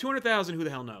know. By 200,000, who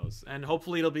the hell knows? And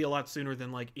hopefully, it'll be a lot sooner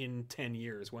than like in 10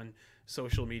 years when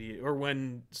social media or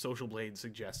when Social Blade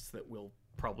suggests that we'll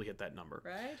probably hit that number.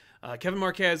 Right. Kevin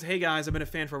Marquez, hey guys, I've been a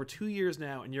fan for over 2 years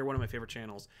now, and you're one of my favorite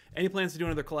channels. Any plans to do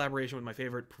another collaboration with my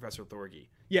favorite Professor Thorgy?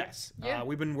 Yes. Yeah.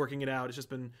 We've been working it out. It's just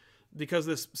been because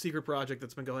of this secret project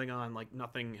that's been going on. Like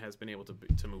nothing has been able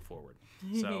to move forward.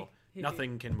 So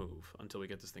nothing can move until we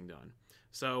get this thing done.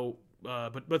 So,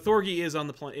 but Thorgy is on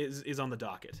the is on the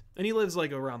docket, and he lives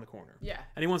like around the corner. Yeah.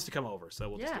 And he wants to come over, so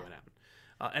we'll just Yeah. do it happen.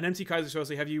 And MC Kaiser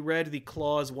Sosi, have you read the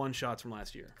Claws one shots from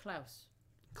last year?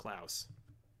 Klaus.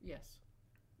 Yes.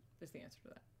 Is the answer to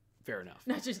that. Fair enough.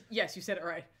 Not just yes, you said it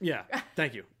right. Yeah.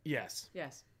 Thank you. Yes.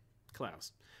 Yes.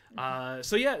 Klaus.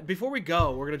 So yeah, before we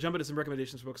go, we're gonna jump into some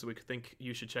recommendations for books that we think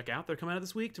you should check out. They're coming out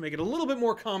this week to make it a little bit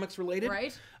more comics related.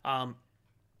 Right.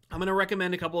 I'm going to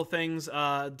recommend a couple of things.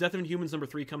 Death of Inhumans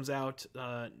 #3 comes out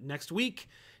next week.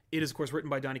 It is, of course, written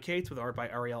by Donny Cates with art by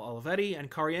Ariel Olivetti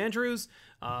and Kari Andrews.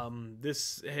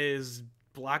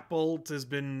 Black Bolt has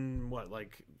been,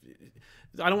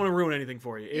 I don't want to ruin anything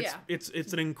for you.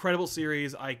 It's an incredible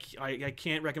series. I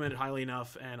can't recommend it highly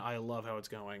enough, and I love how it's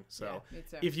going. So Yeah, me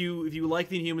too. if you like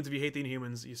the Inhumans, if you hate the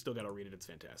Inhumans, you still got to read it. It's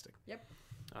fantastic. Yep.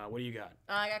 What do you got?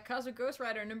 I got Cosmic Ghost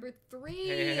Rider #3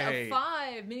 Hey. of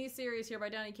 5 miniseries here by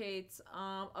Donny Cates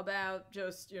about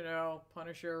just,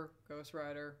 Punisher, Ghost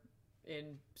Rider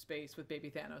in space with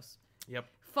baby Thanos. Yep.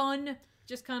 Fun,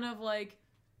 just kind of like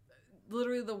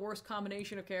literally the worst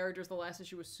combination of characters. The last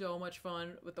issue was so much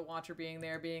fun with the Watcher being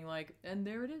there, being like, and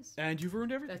there it is. And you've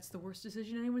ruined everything. That's the worst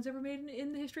decision anyone's ever made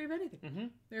in the history of anything. Mm-hmm.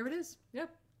 There it is.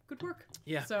 Yep. Good work.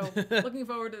 Yeah. So looking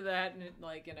forward to that, and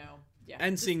yeah.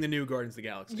 And seeing the new Guardians of the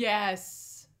Galaxy.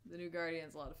 Yes, the new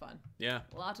Guardians, a lot of fun. Yeah.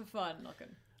 Lots of fun looking.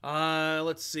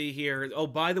 Let's see here. Oh,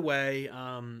 by the way,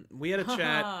 we had a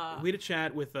chat. We had a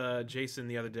chat with Jason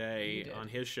the other day on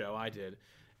his show. I did,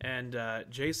 and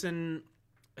Jason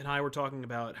and I were talking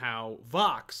about how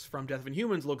Vox from Death of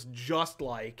Inhumans looks just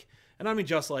like, and I mean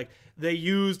just like, they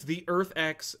used the Earth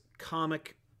X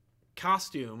comic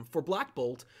costume for Black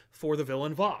Bolt for the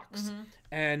villain Vox. Mm-hmm.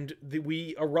 And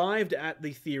we arrived at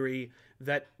the theory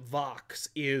that Vox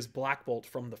is Black Bolt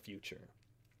from the future.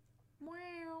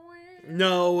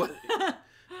 No,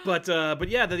 but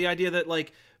yeah, the idea that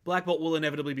like Black Bolt will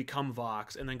inevitably become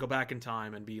Vox and then go back in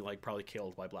time and be like probably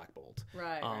killed by Black Bolt.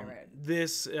 Right.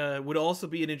 This would also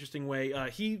be an interesting way.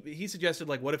 He suggested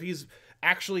like, what if he's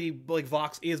actually like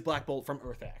Vox is Black Bolt from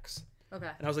Earth X? Okay.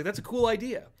 And I was like, that's a cool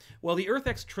idea. Well, the Earth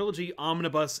X trilogy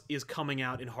omnibus is coming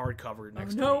out in hardcover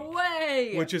next No week.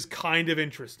 way. Which is kind of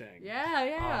interesting.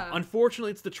 Yeah.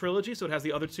 Unfortunately, it's the trilogy, so it has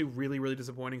the other two really, really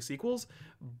disappointing sequels.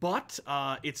 But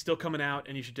it's still coming out,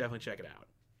 and you should definitely check it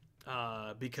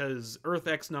out. Because Earth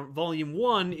X Volume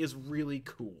 1 is really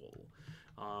cool.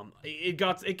 It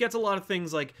gets a lot of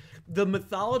things like the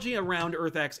mythology around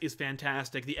Earth X is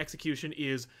fantastic. The execution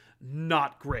is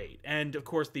not great. And of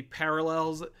course, the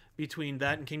parallels between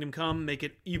that and Kingdom Come make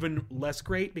it even less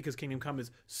great because Kingdom Come is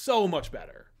so much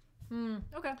better.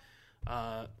 Okay.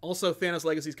 Also, Thanos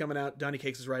Legacy's coming out. Donny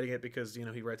Cates is writing it because,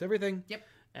 he writes everything. Yep.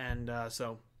 And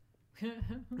so,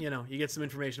 you get some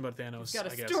information about Thanos. He's got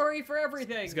a I guess. story for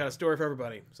everything. He's got a story for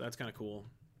everybody. So that's kind of cool.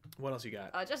 What else you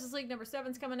got? Justice League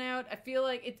 #7's coming out. I feel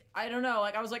like I don't know.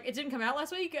 Like I was like, it didn't come out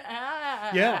last week.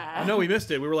 Yeah, I know we missed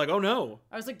it. We were like, oh no.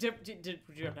 I was like, did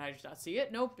I just not see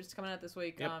it? Nope, it's coming out this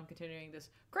week. Yep. Continuing this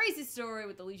crazy story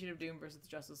with the Legion of Doom versus the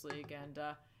Justice League, and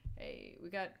hey, we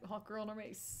got Hawk Girl in her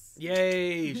mace.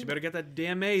 Yay! She better get that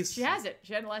damn mace. She has it.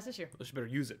 She had it last issue. Well, she better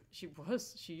use it. She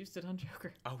used it on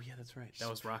Joker. Oh yeah, that's right. That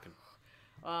was rocking.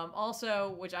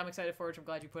 Also, which I'm excited for, which I'm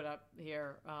glad you put up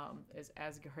here, is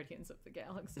As Guardians of the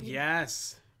Galaxy.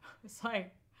 Yes. It's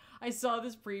like, I saw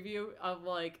this preview of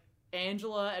like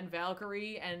Angela and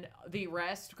Valkyrie and the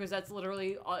rest, because that's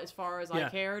literally as far as I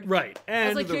cared. Right. And I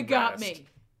was like, the you got rest. me.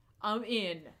 I'm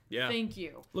in. Yeah. Thank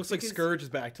you. Looks like Because- Scourge is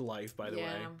back to life, by the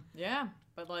way. Yeah,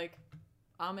 but like,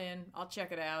 I'm in. I'll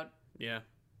check it out. Yeah.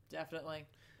 Definitely.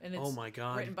 And it's Oh my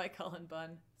god. written by Cullen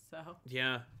Bunn, so.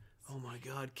 Yeah. Oh my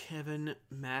god, Kevin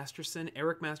Masterson,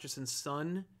 Eric Masterson's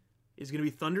son, is going to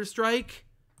be Thunderstrike.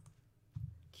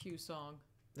 Q song.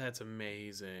 That's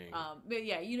amazing. But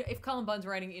yeah, you know, if Cullen Bunn's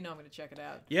writing it, you know I'm gonna check it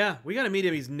out. Yeah, we got to meet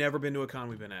him. He's never been to a con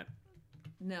we've been at.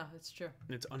 No, it's true.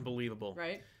 It's unbelievable.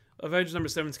 Right? Avengers number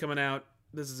 7's coming out.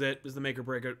 This is it. This is the make or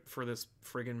break it for this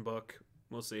friggin' book.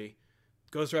 We'll see.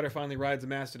 Ghost Rider finally rides a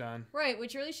mastodon. Right,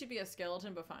 which really should be a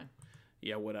skeleton, but fine.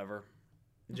 Yeah, whatever.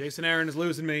 Jason Aaron is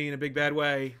losing me in a big bad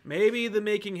way. Maybe the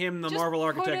making him the Just Marvel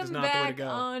architect put is him not the way to back go.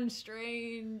 on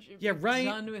Strange. Yeah, right?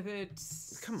 Done with it.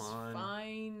 Come It's on.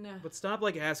 Fine. But stop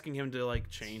asking him to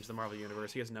change the Marvel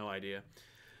universe. He has no idea.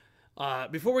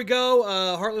 Before we go,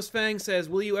 Heartless Fang says,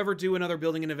 "Will you ever do another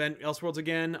building an event Elseworlds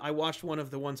again?" I watched one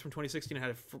of the ones from 2016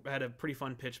 and had a pretty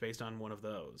fun pitch based on one of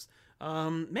those.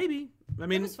 Maybe. I It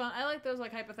mean, was fun. I like those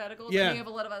hypotheticals. Yeah. I think I have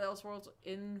a lot of other Elseworlds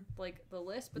in the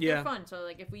list, but Yeah. they're fun. So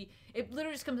it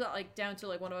literally just comes out down to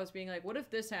one of us being like, "What if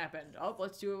this happened? Oh,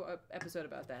 let's do an episode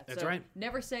about that." That's so right.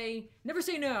 Never say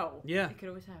no. Yeah. It could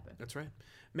always happen. that's right.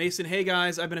 Mason, hey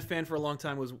guys, I've been a fan for a long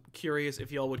time. Was curious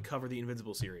if y'all would cover the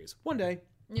Invincible series one day.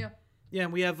 Yeah. Yeah,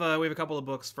 we have a couple of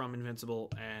books from Invincible,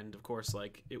 and of course,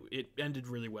 it ended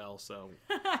really well. So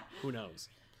who knows?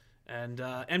 And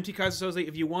MT Kaiser Soze,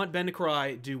 if you want Ben to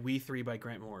cry, do We Three by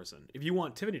Grant Morrison. If you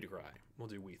want Tiffany to cry, we'll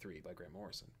do We Three by Grant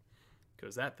Morrison,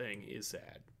 because that thing is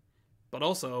sad, but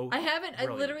also I haven't.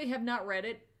 brilliant. I literally have not read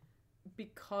it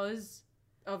because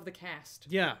of the cast.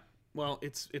 Yeah, well,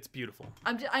 it's beautiful.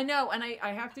 I know, and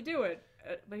I have to do it.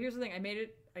 But here's the thing: I made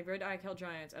it. I read I Kill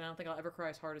Giants, and I don't think I'll ever cry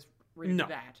as hard as reading No.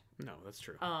 that. No, that's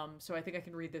true. So I think I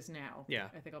can read this now. Yeah.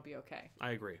 I think I'll be okay.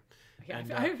 I agree. Yeah,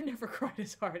 And, I've never cried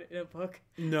as hard in a book.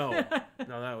 No,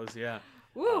 that was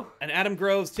Woo! And Adam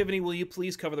Groves, Tiffany, will you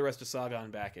please cover the rest of Saga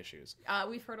on back issues?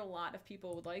 We've heard a lot of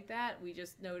people would like that. We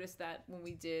just noticed that when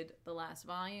we did the last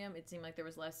volume, it seemed like there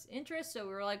was less interest. So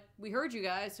we were like, we heard you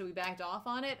guys, so we backed off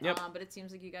on it. Yep. But it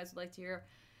seems like you guys would like to hear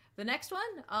the next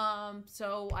one.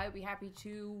 So I'd be happy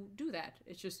to do that.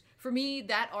 It's just, for me,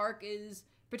 that arc is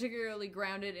particularly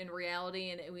grounded in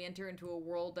reality, and we enter into a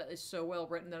world that is so well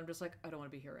written that I'm just like, I don't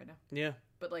want to be here right now. Yeah.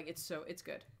 But it's good. It's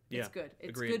Yeah, good.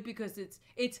 It's agreed. good because it's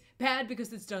bad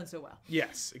because it's done so well.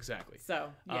 Yes, exactly. So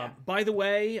yeah. By the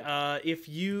way, if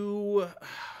you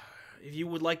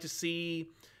would like to see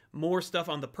more stuff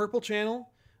on the Purple channel,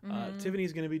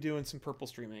 Tiffany's going to be doing some Purple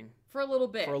streaming For a little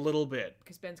bit.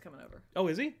 Because Ben's coming over. Oh,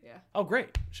 is he? Yeah. Oh,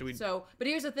 great. Should we? So, but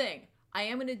here's the thing. I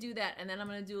am going to do that, and then I'm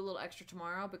going to do a little extra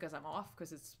tomorrow because I'm off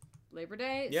because it's Labor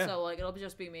Day. Yeah. So, it'll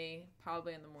just be me,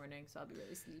 probably in the morning, so I'll be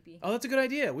really sleepy. Oh, that's a good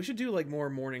idea. We should do more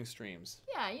morning streams.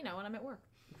 Yeah, when I'm at work.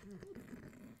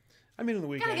 I mean, on the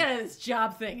weekend. Gotta get out of this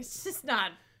job thing. It's just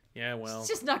not. Yeah, well. It's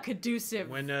just not conducive.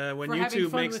 When for YouTube having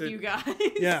fun makes with it, you guys.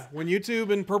 yeah, when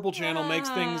YouTube and Purple Channel makes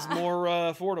things more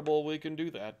affordable, we can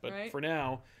do that. But Right. for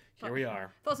now, here we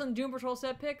are. Thoughts on Doom Patrol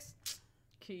set picks?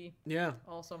 Key. Yeah.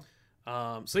 Awesome.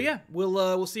 So yeah,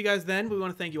 we'll see you guys then. We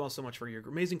want to thank you all so much for your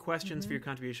amazing questions, for your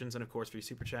contributions, and of course for your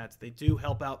super chats. They do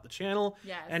help out the channel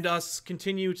Yes. and us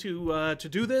continue to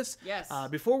do this. Yes.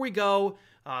 Before we go,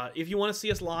 if you want to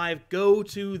see us live, go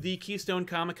to the Keystone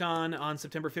Comic-Con on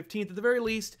September 15th at the very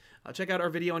least. Check out our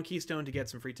video on Keystone to get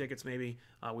some free tickets maybe.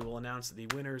 We will announce the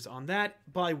winners on that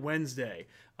by Wednesday.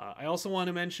 I also want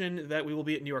to mention that we will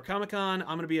be at New York Comic-Con. I'm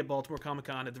going to be at Baltimore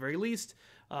Comic-Con at the very least.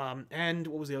 And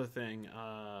what was the other thing?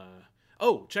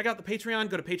 Check out the Patreon.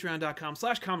 Go to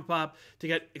patreon.com/comicpop to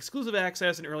get exclusive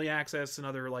access and early access and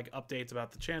other updates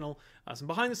about the channel. Some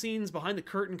behind the scenes, behind the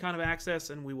curtain kind of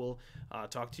access, and we will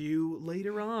talk to you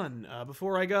later on.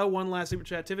 Before I go, one last super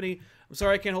chat. Tiffany, I'm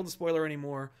sorry I can't hold the spoiler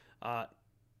anymore.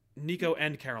 Nico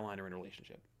and Caroline are in a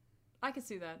relationship. I can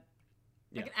see that.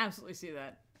 Yeah. I can absolutely see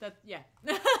that.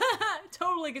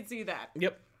 Totally could see that.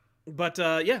 Yep. But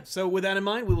so with that in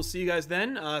mind, we will see you guys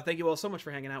then. Thank you all so much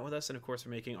for hanging out with us and, of course, for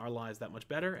making our lives that much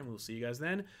better. And we'll see you guys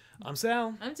then. I'm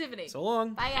Sal. I'm Tiffany. So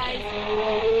long. Bye,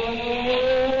 guys.